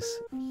one of these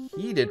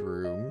heated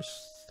rooms,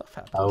 stuff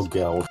happens. Oh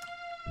god.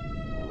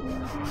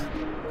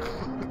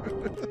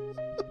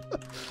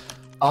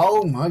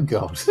 Oh my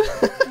god. It's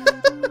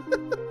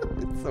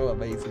so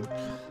amazing.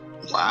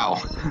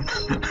 Wow.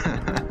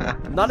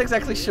 I'm not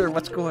exactly sure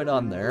what's going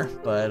on there,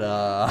 but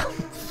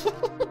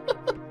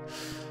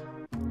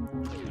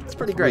it's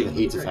pretty great. The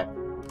heat effect.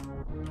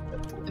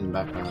 And in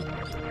the background.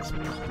 It's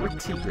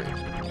pretty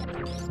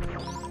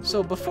great.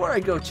 So before I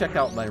go check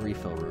out my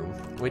refill room,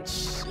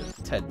 which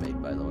Ted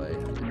made, by the way,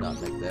 I did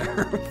not make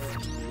there.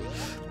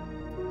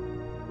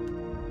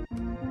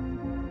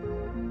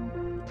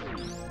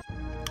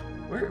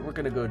 We're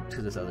gonna go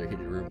to this other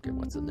heated room, get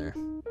what's in there.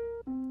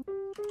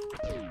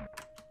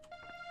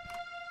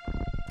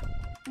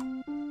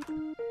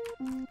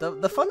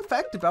 The fun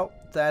fact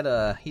about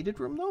that heated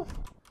room, though,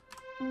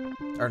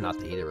 or not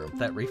the heated room,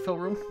 that refill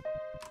room,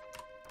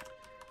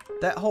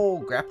 that whole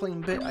grappling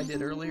bit I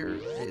did earlier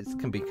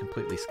can be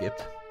completely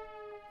skipped.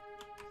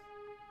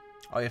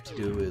 All you have to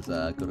do is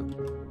go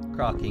to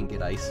Crocky and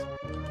get ice,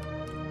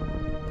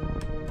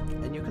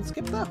 and you can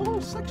skip that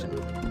whole section.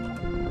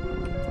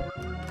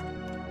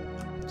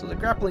 So the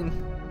grappling,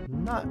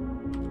 not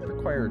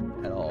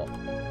required at all.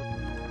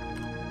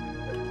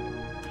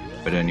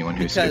 But anyone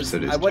who skips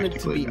it is I want it to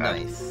technically be bad.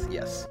 nice,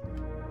 yes.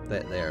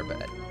 That they are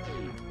bad.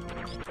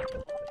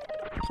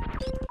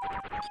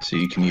 So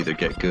you can either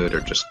get good or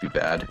just be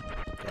bad.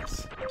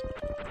 Yes.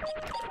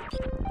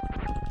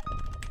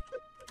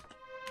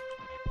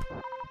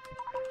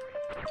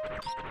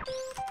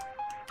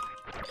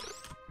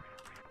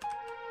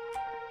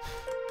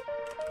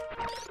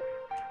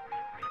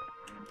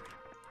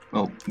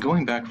 Well,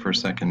 going back for a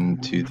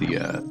second to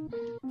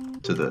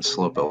the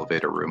slope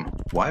elevator room,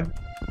 why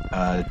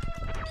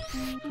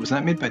was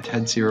that made by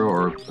Ted Zero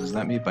or was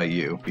that made by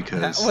you?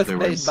 Because That was there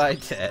made was by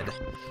Ted.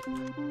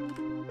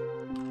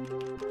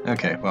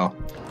 Okay, well,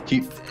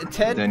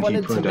 Ted then he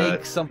wanted to put,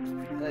 make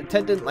some.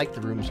 Ted didn't like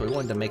the room, so he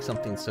wanted to make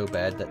something so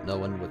bad that no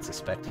one would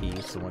suspect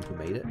he's the one who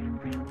made it.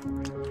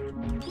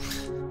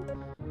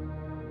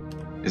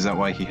 Is that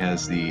why he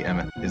has the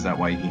Is that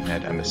why he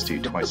had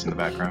MS2 twice in the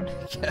background?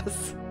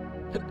 Yes.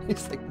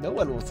 He's like, no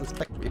one will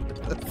suspect me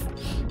of this.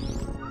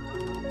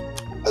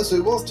 Oh, so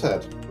it was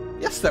Ted.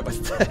 Yes, that was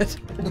Ted.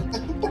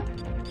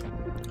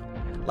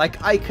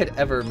 Like, I could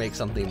ever make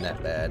something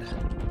that bad.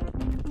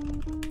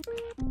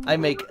 I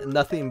make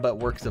nothing but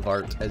works of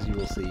art, as you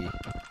will see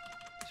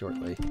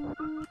shortly.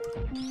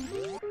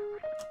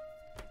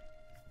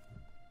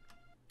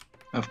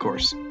 Of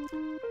course.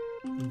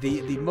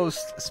 The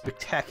most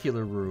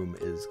spectacular room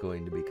is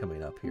going to be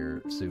coming up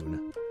here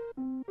soon.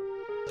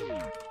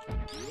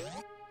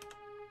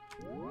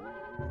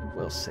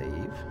 We'll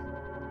save.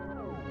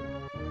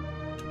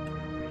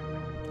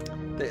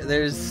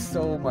 There's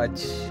so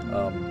much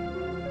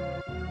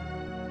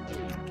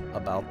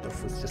about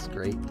this. It's just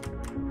great.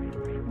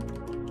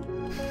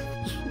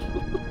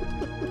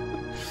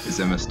 Is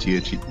MST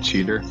a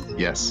cheater?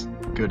 Yes.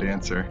 Good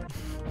answer.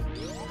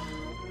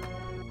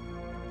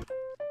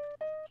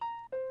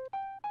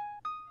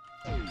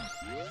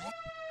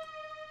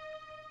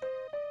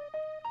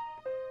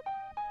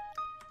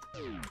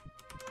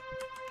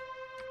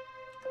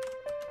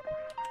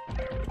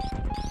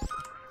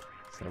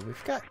 So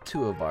we've got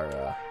two of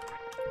our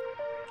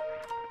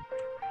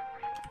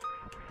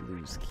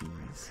blues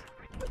keys.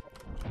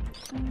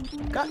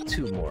 Got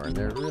two more, and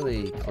they're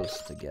really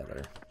close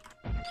together.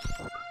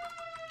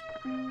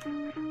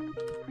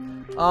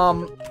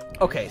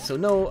 Okay, so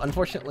no,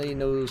 unfortunately,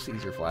 no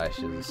Caesar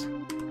flashes.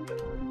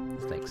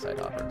 Thanks,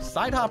 Sidehopper.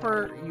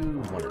 Sidehopper, you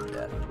wanted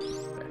death.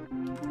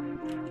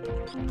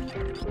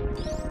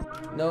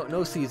 Okay.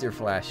 No Caesar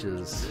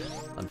flashes,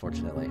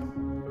 unfortunately.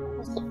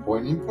 What's the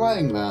point in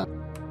playing that?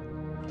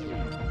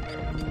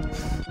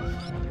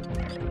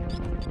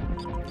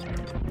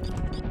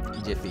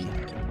 Jiffy,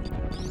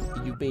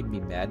 you made me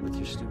mad with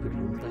your stupid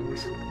room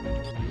things.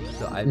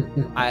 So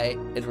I,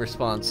 in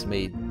response,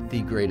 made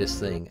the greatest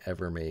thing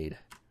ever made.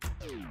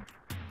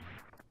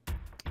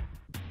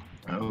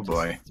 Oh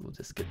boy. We'll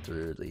just get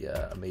through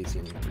the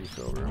amazing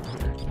refill room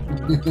here.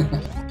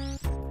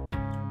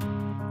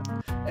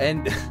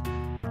 And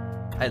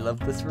I love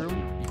this room.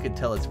 You can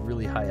tell it's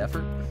really high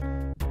effort.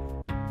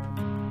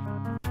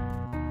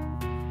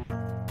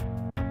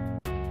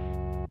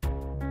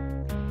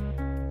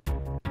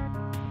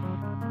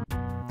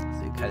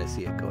 So you kind of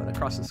see it going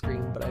across the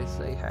screen, but I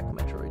say hack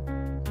Metroid.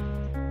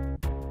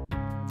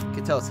 You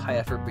can tell it's high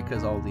effort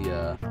because all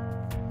the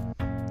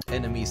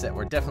enemies that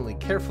were definitely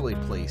carefully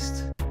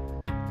placed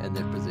in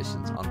their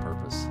positions on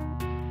purpose.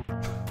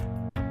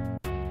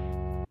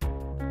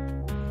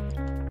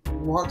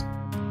 What?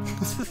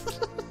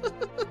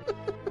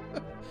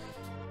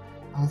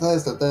 Oh, there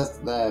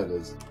it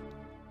is.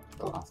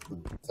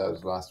 That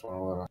was the last one or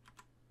whatever.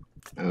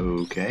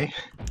 Okay.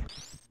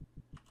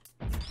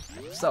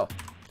 So,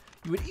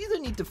 you would either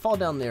need to fall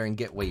down there and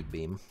get Wave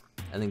Beam,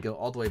 and then go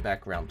all the way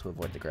back around to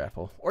avoid the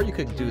grapple, or you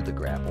could do the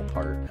grapple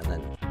part, and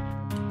then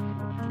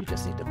you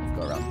just need to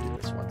go around and do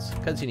this once,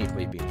 because you need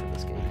Wave Beam for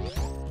this game.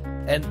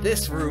 And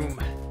this room...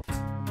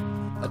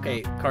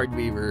 Okay, Card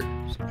Weaver,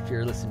 if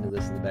you're listening to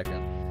this in the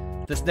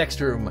background, this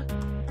next room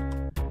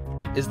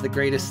is the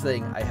greatest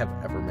thing I have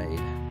ever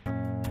made.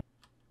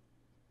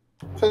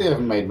 I think you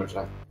haven't made much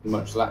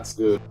that's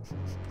good.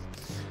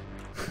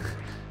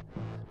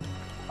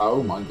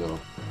 Oh my god.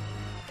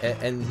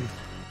 And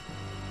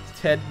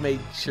Ted made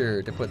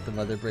sure to put the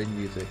Mother Brain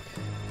music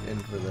in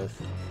for this.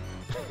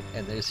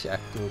 And there's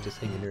Shackle just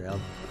hanging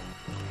around.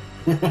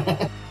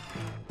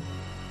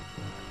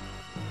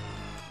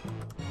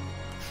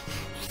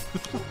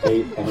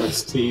 Hate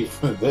MST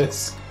for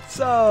this.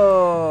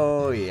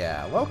 So,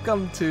 yeah,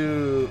 welcome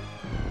to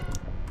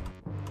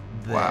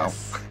this. Wow.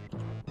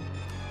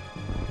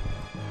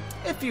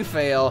 If you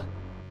fail,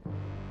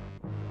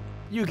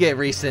 you get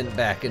resent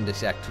back into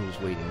Shackle's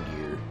waiting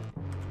gear.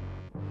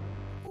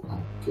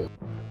 Okay.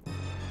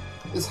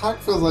 This hack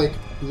feels like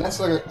less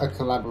like a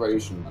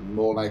collaboration and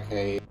more like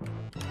an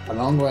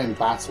ongoing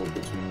battle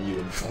between you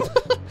and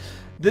Ted.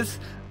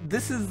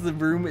 This is the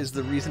room is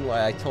the reason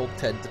why I told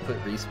Ted to put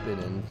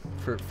respin in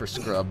for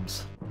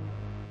scrubs.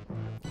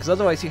 Because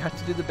otherwise you have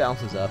to do the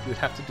bounces up, you would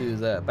have to do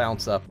the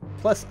bounce up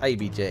plus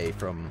IBJ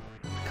from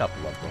a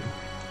couple of them.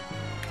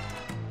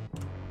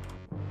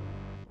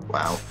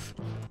 Wow.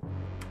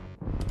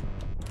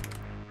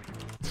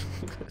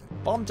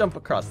 Bomb jump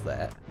across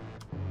that.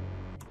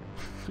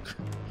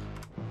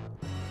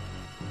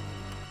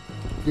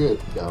 Good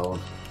God.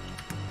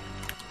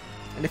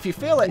 And if you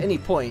fail at any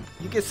point,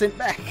 you get sent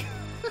back.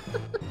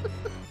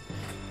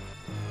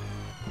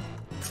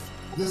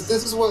 This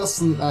is what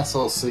some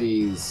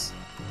SLCs,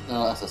 no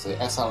SLC,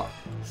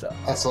 So,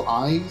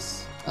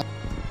 SLIs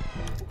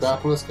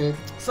grapple escape.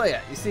 so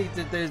yeah, you see,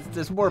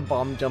 there's more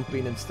bomb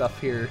jumping and stuff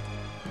here.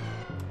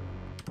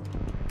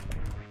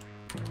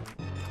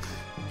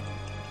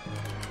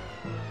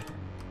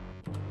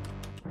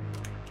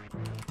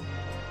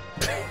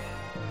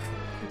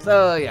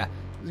 So yeah,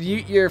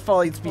 your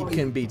falling speed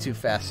can be too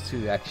fast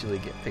to actually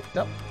get picked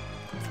up,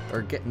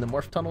 or get in the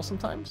morph tunnel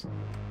sometimes.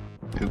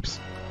 Oops.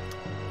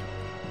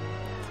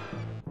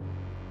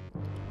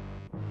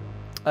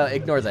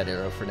 Ignore that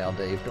arrow for now,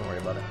 Dave. Don't worry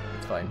about it.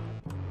 It's fine.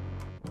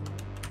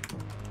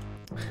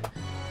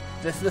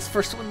 This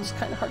first one's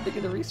kind of hard to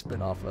get a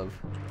respin off of.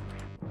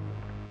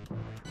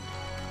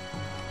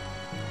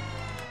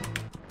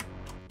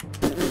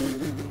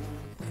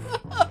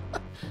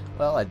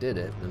 Well, I did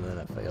it, and then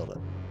I failed it.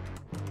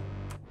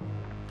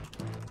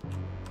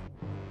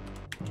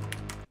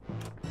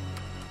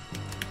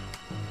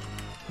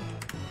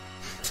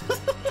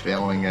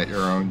 Failing at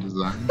your own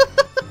design.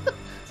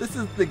 This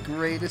is the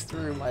greatest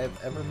room I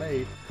have ever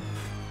made.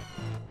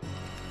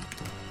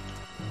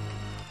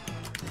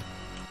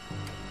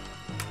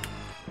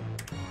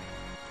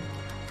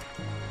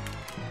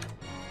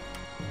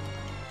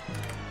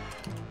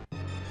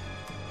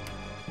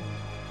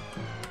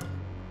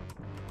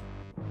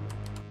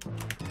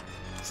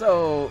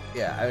 So,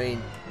 yeah, I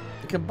mean,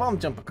 you can bomb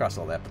jump across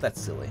all that, but that's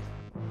silly.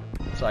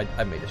 So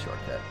I made a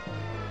shortcut.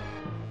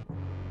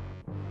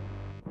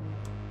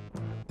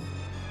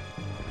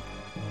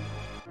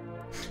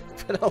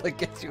 But all it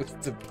gets you is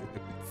the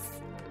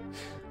blues.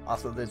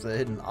 Also, there's a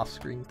hidden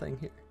off-screen thing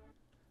here.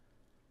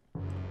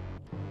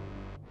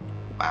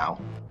 Wow.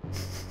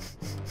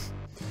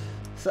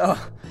 So,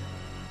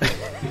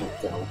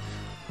 Go.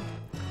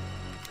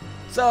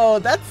 so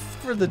that's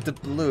for the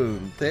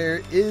doubloon.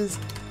 There is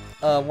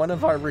one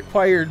of our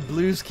required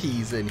blues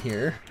keys in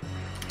here,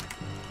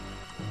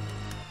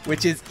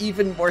 which is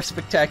even more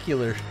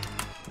spectacular.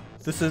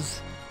 This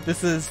is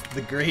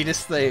the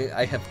greatest thing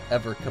I have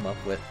ever come up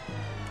with.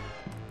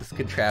 This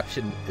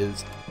contraption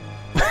is...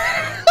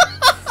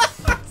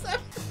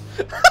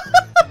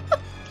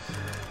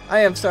 I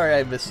am sorry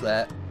I missed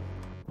that.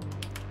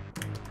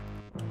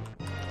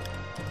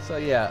 So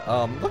yeah,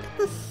 look at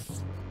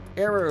this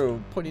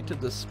arrow pointing to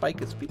the spike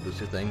and speed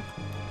booster thing.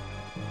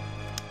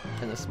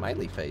 And the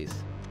smiley face.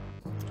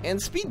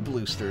 And speed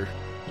booster.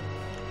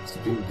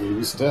 Speed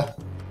booster.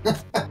 Like,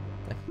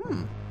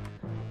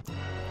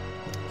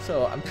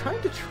 So I'm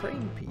trying to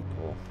train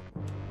people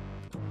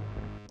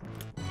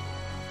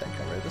that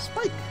got rid of the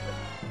spike.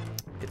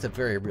 It's a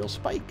very real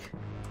spike.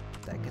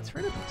 That gets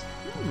rid of it.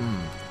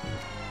 I'm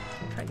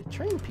trying to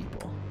train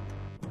people.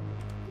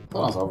 That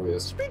was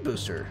obvious. Speed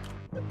booster.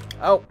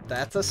 Oh,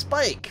 that's a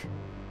spike.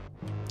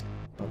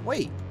 But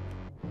wait.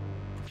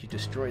 If you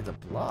destroy the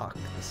block,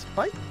 the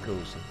spike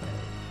goes away.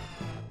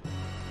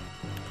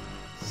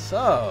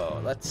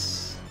 So,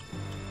 let's...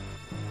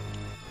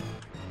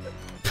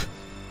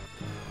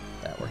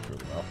 That worked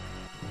really well.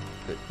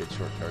 Good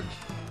short charge.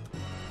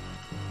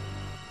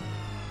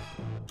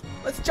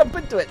 Let's jump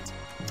into it!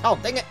 Oh,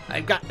 dang it!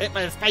 I got hit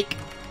by a spike!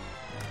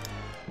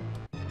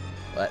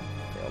 What?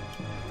 Failed.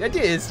 The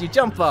idea is you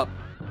jump up.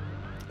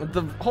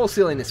 The whole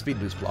ceiling is speed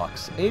boost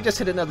blocks, and you just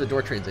hit another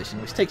door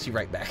transition, which takes you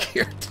right back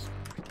here.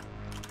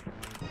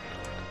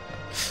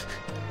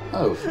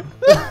 Oh.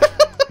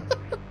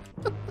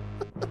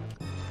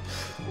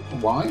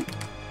 Why?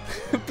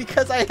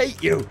 Because I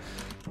hate you!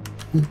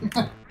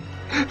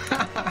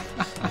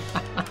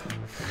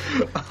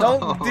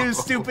 Don't do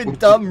stupid,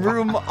 dumb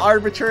room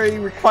arbitrary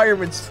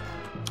requirements.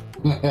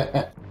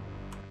 Let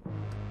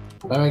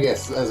me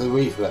guess, there's a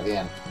refill at the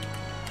end.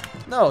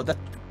 No,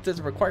 there's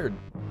a required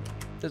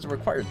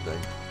thing.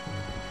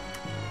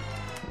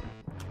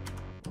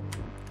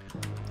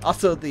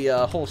 Also,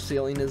 the whole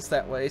ceiling is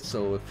that way,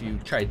 so if you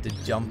tried to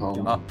jump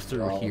up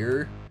through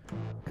here,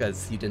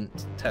 because you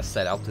didn't test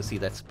that out to see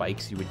that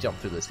spikes, you would jump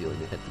through the ceiling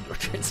and hit the door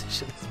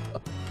transition as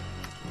well.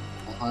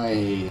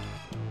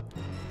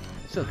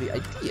 So the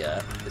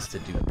idea is to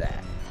do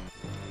that.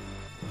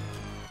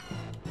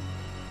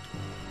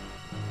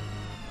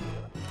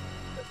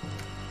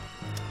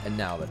 And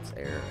now that's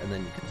air, and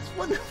then you get this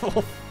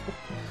wonderful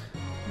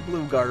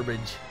blue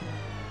garbage.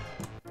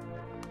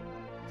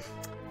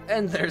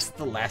 And there's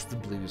the last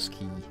blues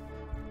key.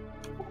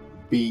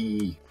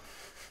 B.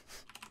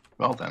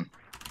 Well then.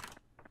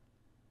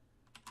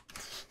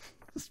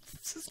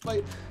 This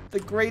is the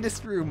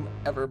greatest room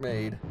ever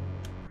made.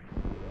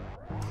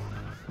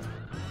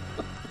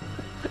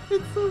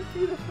 It's so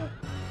beautiful.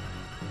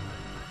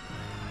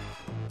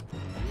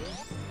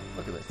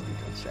 Look at this,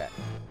 good chat.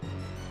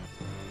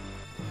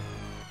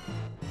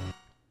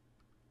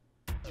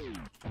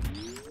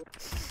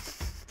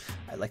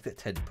 I like that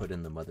Ted put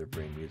in the Mother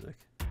Brain music.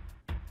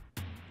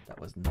 That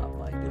was not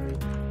my doing.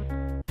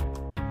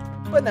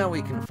 But now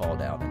we can fall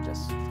down and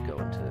just go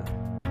into this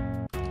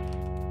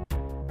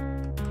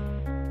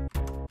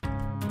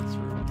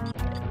room.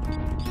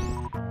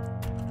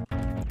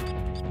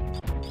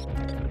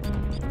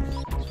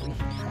 So we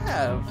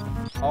have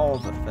all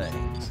the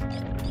things.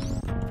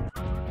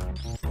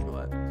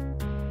 What?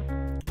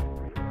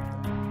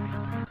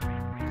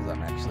 Because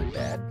I'm actually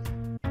bad.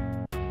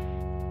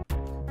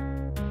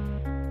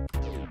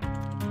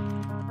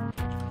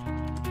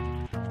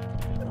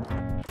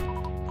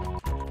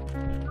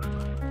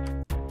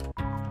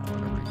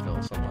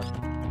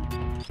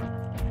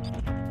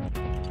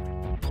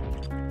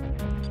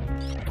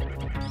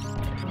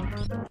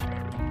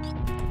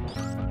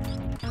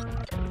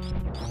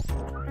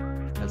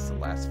 That's the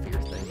last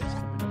fear thing that's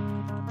coming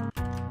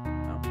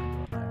up.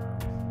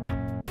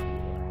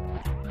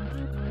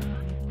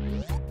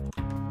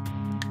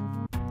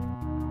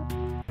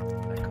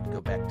 I could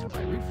go back to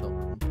my refill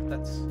room, but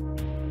that's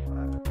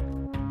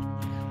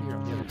clear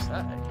on the other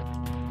side.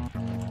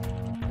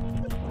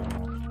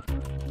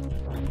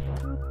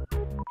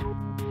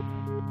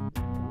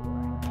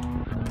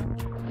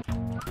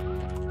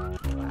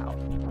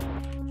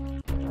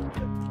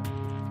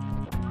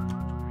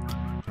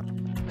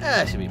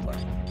 That should be fun.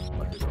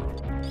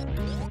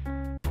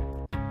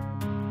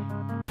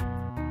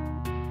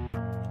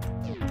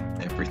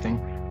 Everything?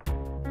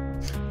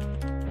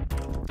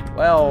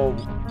 Well,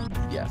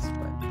 yes,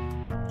 but...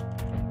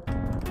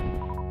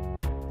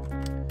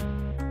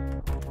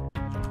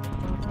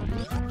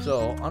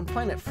 So, on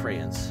planet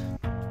France,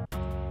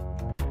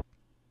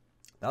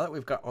 now that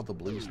we've got all the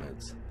blues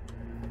notes,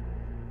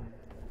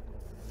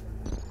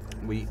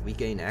 we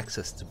gain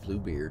access to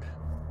Bluebeard.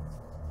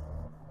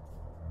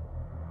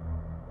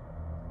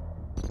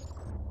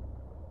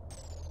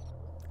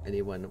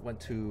 Anyone want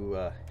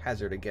to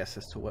hazard a guess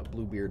as to what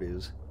Bluebeard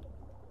is?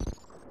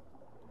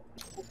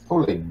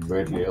 Probably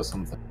Ridley or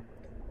something.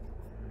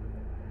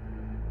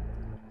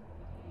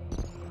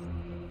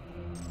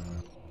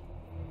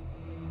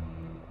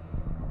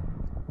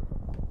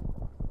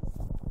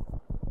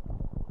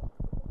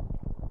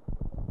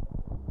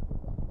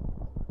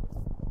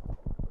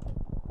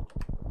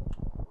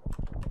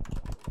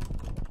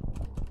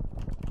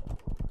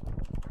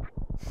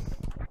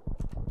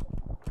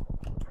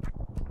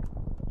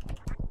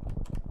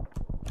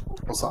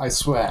 Also, I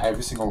swear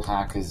every single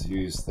hack has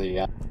used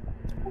the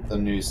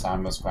new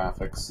Samus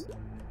graphics.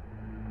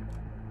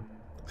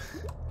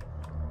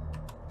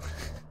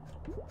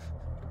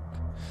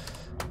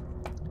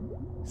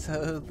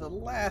 So the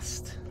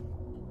last...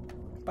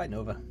 By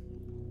Nova.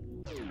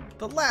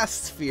 The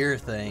last sphere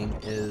thing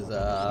is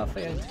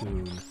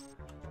Phantoon.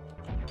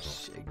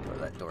 Ignore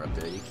that door up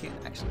there. You can't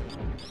actually...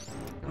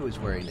 Who is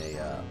wearing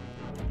a...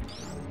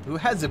 Who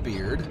has a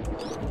beard.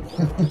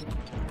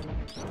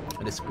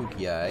 And a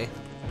spooky eye.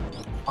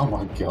 Oh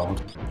my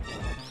god.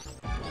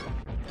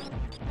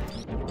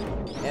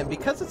 And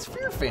because it's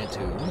Fear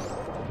Phantoon,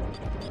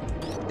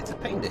 it's a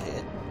pain to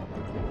hit.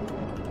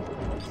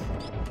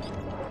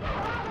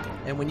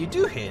 And when you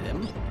do hit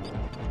him,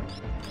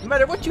 no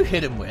matter what you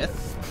hit him with,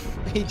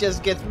 he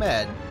just gets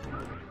mad.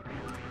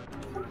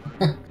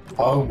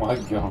 Oh my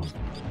god.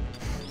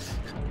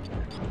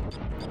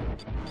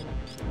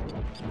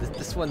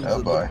 This one's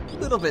Oh boy. a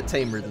little bit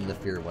tamer than the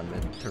Fear one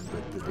in terms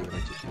of the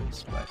damage it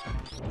deals, but...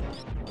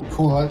 You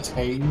call that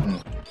tame?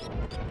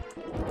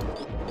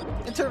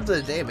 In terms of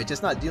the damage,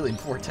 it's not dealing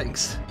 4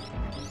 tanks.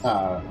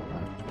 Uh,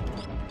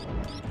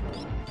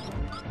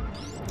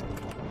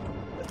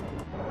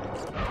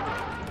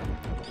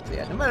 So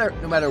yeah,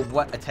 no matter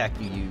what attack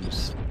you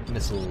use,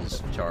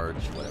 missiles,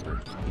 charge,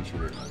 whatever, pea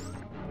shooter,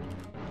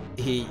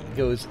 he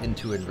goes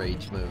into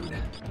enrage mode.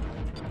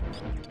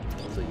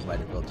 So you might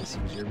as well just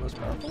use your most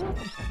powerful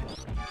weapon.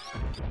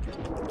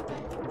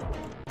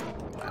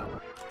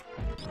 Wow.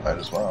 Might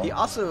as well. He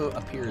also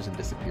appears and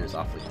disappears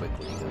awfully quick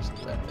when he goes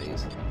into that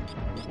phase.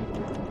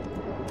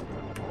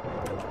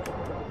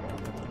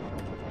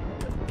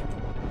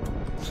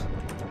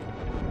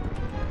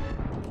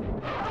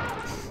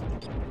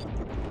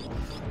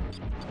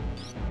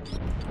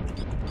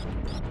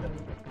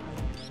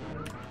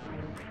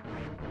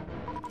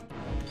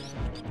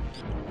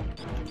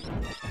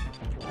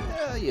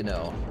 you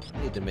know,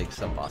 need to make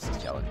some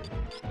bosses challenging.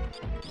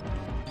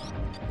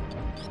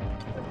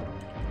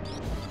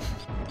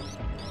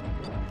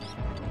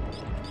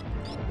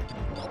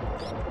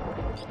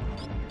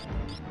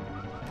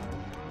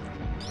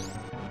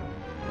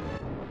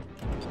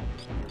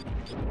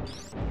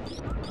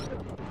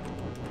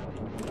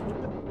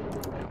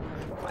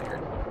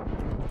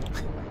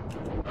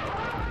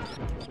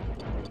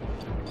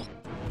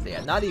 So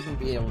yeah, not even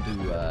being able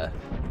to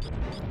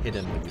hit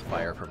him when you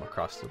fire from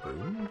across the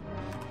room.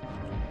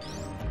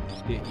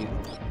 You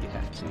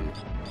have to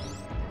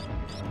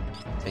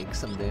take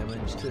some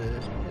damage to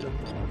hit him.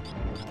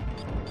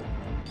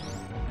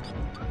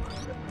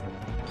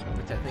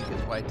 Which I think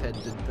is why Ted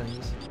did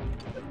things.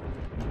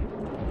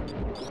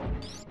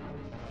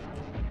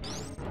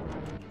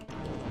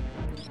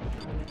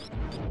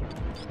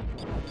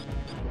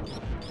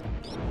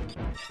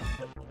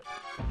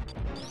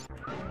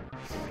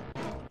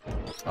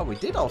 Oh, we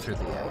did alter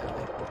the AI.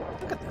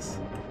 Look at this.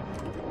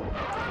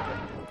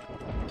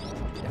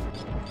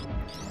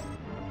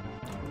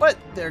 But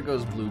there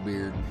goes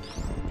Bluebeard.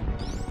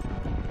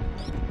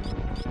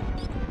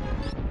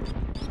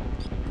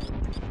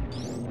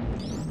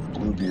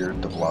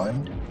 Bluebeard the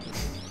blind?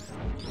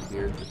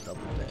 Bluebeard the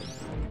double dead.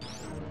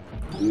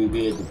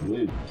 Bluebeard the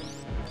blue.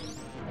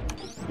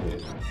 Yeah.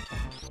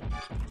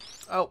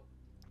 Oh.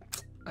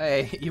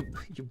 Hey, you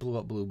blew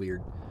up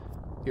Bluebeard.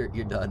 You're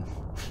done.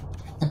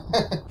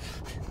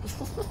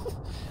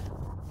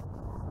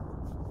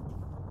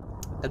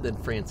 And then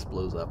France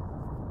blows up.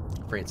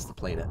 France the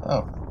planet.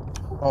 Oh.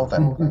 Well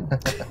then.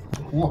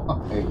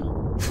 Why?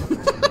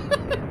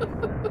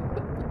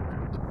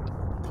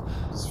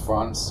 Does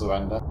France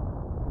surrender?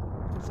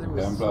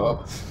 Don't blow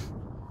up.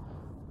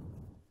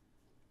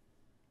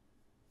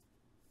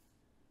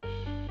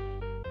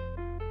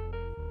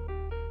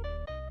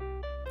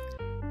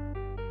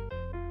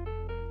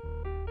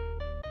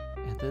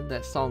 And then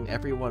that song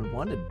Everyone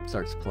Wanted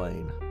starts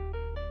playing.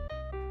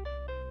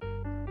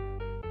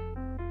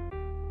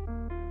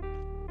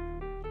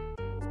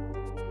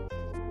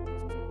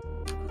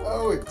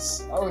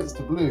 Oh, it's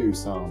the blue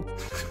song.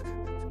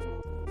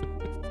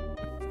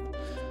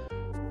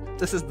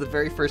 This is the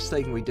very first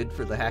thing we did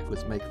for the hack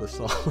was make the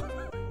song.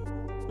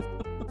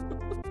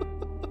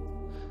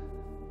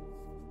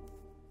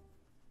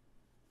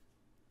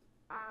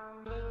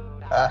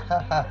 Ah ha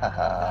ha ha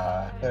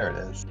ha. There it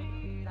is.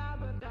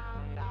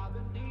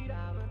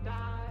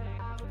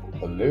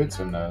 The lyrics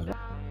in there as well.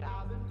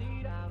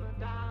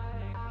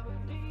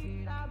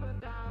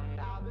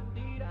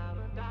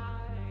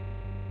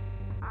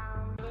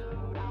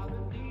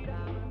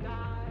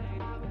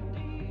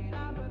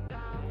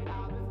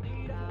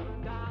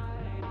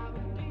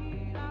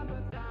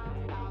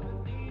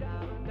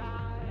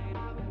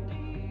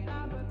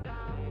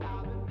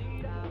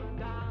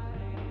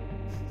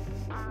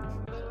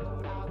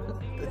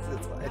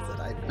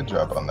 Good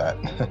job on that.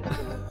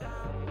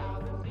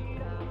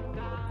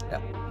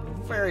 Yeah,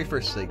 very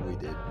first thing we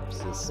did was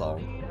this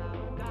song.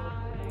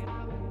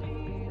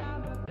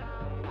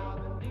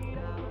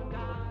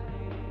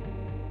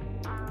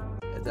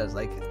 It does,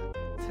 like,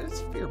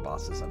 there's fear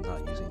bosses I'm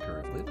not using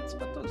currently. Let's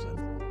put those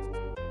in.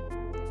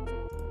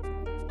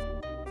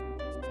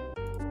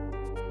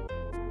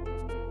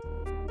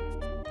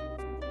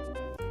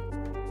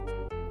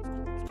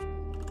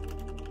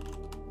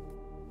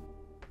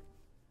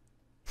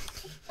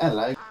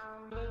 Hello.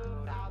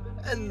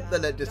 And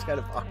then it just kind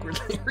of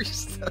awkwardly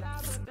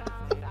restarts.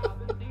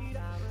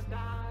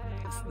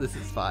 This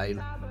is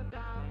fine.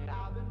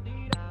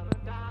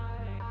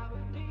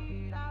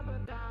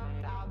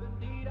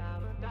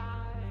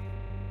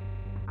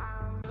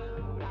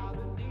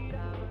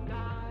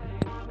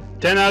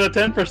 "10 out of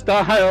 10 for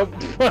style,"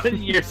 but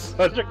you're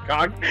such a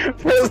cock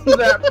for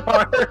that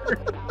part.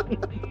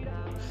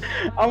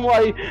 I'm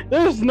like,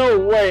 there's no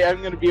way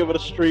I'm gonna be able to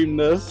stream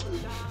this.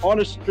 I want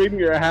to stream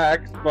your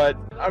hacks, but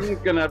I'm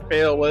gonna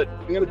fail it.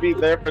 I'm gonna be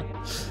there for.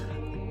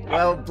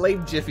 Well,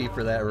 blame Jiffy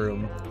for that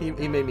room. He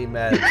made me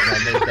mad when I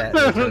made that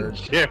return.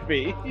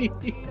 Jiffy.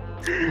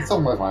 It's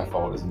almost my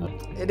fault, isn't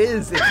it? It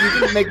is. If you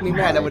didn't make me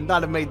mad, I would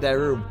not have made that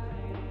room.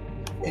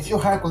 If your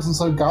hack wasn't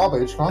so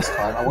garbage last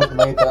time, I wouldn't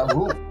have made that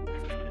rule.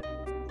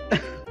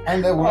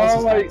 And there were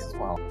also hacks as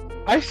well.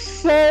 I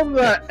saw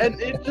that, and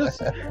it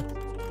just.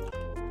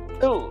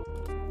 Oh,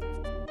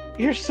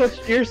 you're such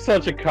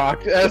a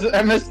cock as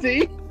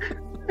MSD.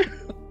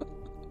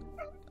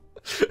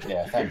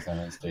 Yeah, thanks,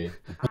 MSD.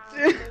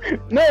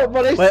 No,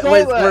 but I saw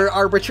that. Were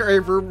arbitrary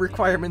room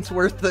requirements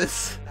worth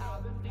this?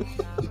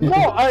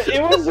 No,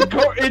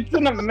 it's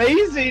an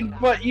amazing,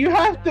 but you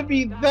have to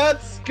be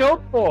that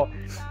skillful.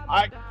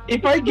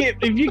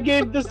 If you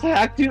gave this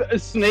hack to a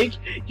snake,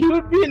 he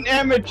would be an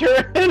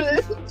amateur at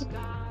it.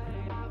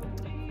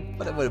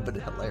 But it would have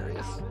been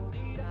hilarious.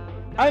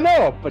 I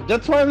know, but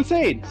that's what I'm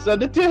saying.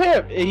 Send it to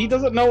him. He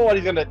doesn't know what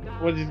he's gonna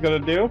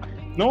do.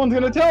 No one's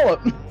gonna tell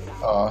him.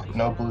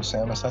 No blue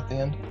Samus at the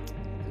end?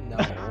 No.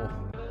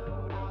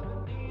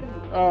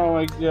 Oh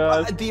my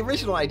god. The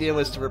original idea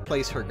was to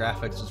replace her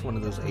graphics with one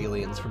of those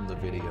aliens from the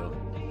video.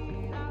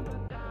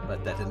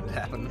 But that didn't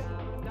happen.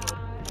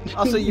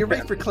 Also, your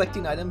rate for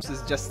collecting items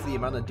is just the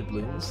amount of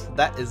doubloons.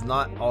 That is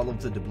not all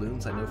of the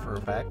doubloons, I know for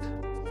a fact.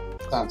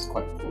 Sounds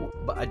quite cool.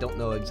 But I don't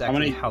know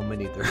exactly how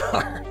many there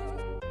are.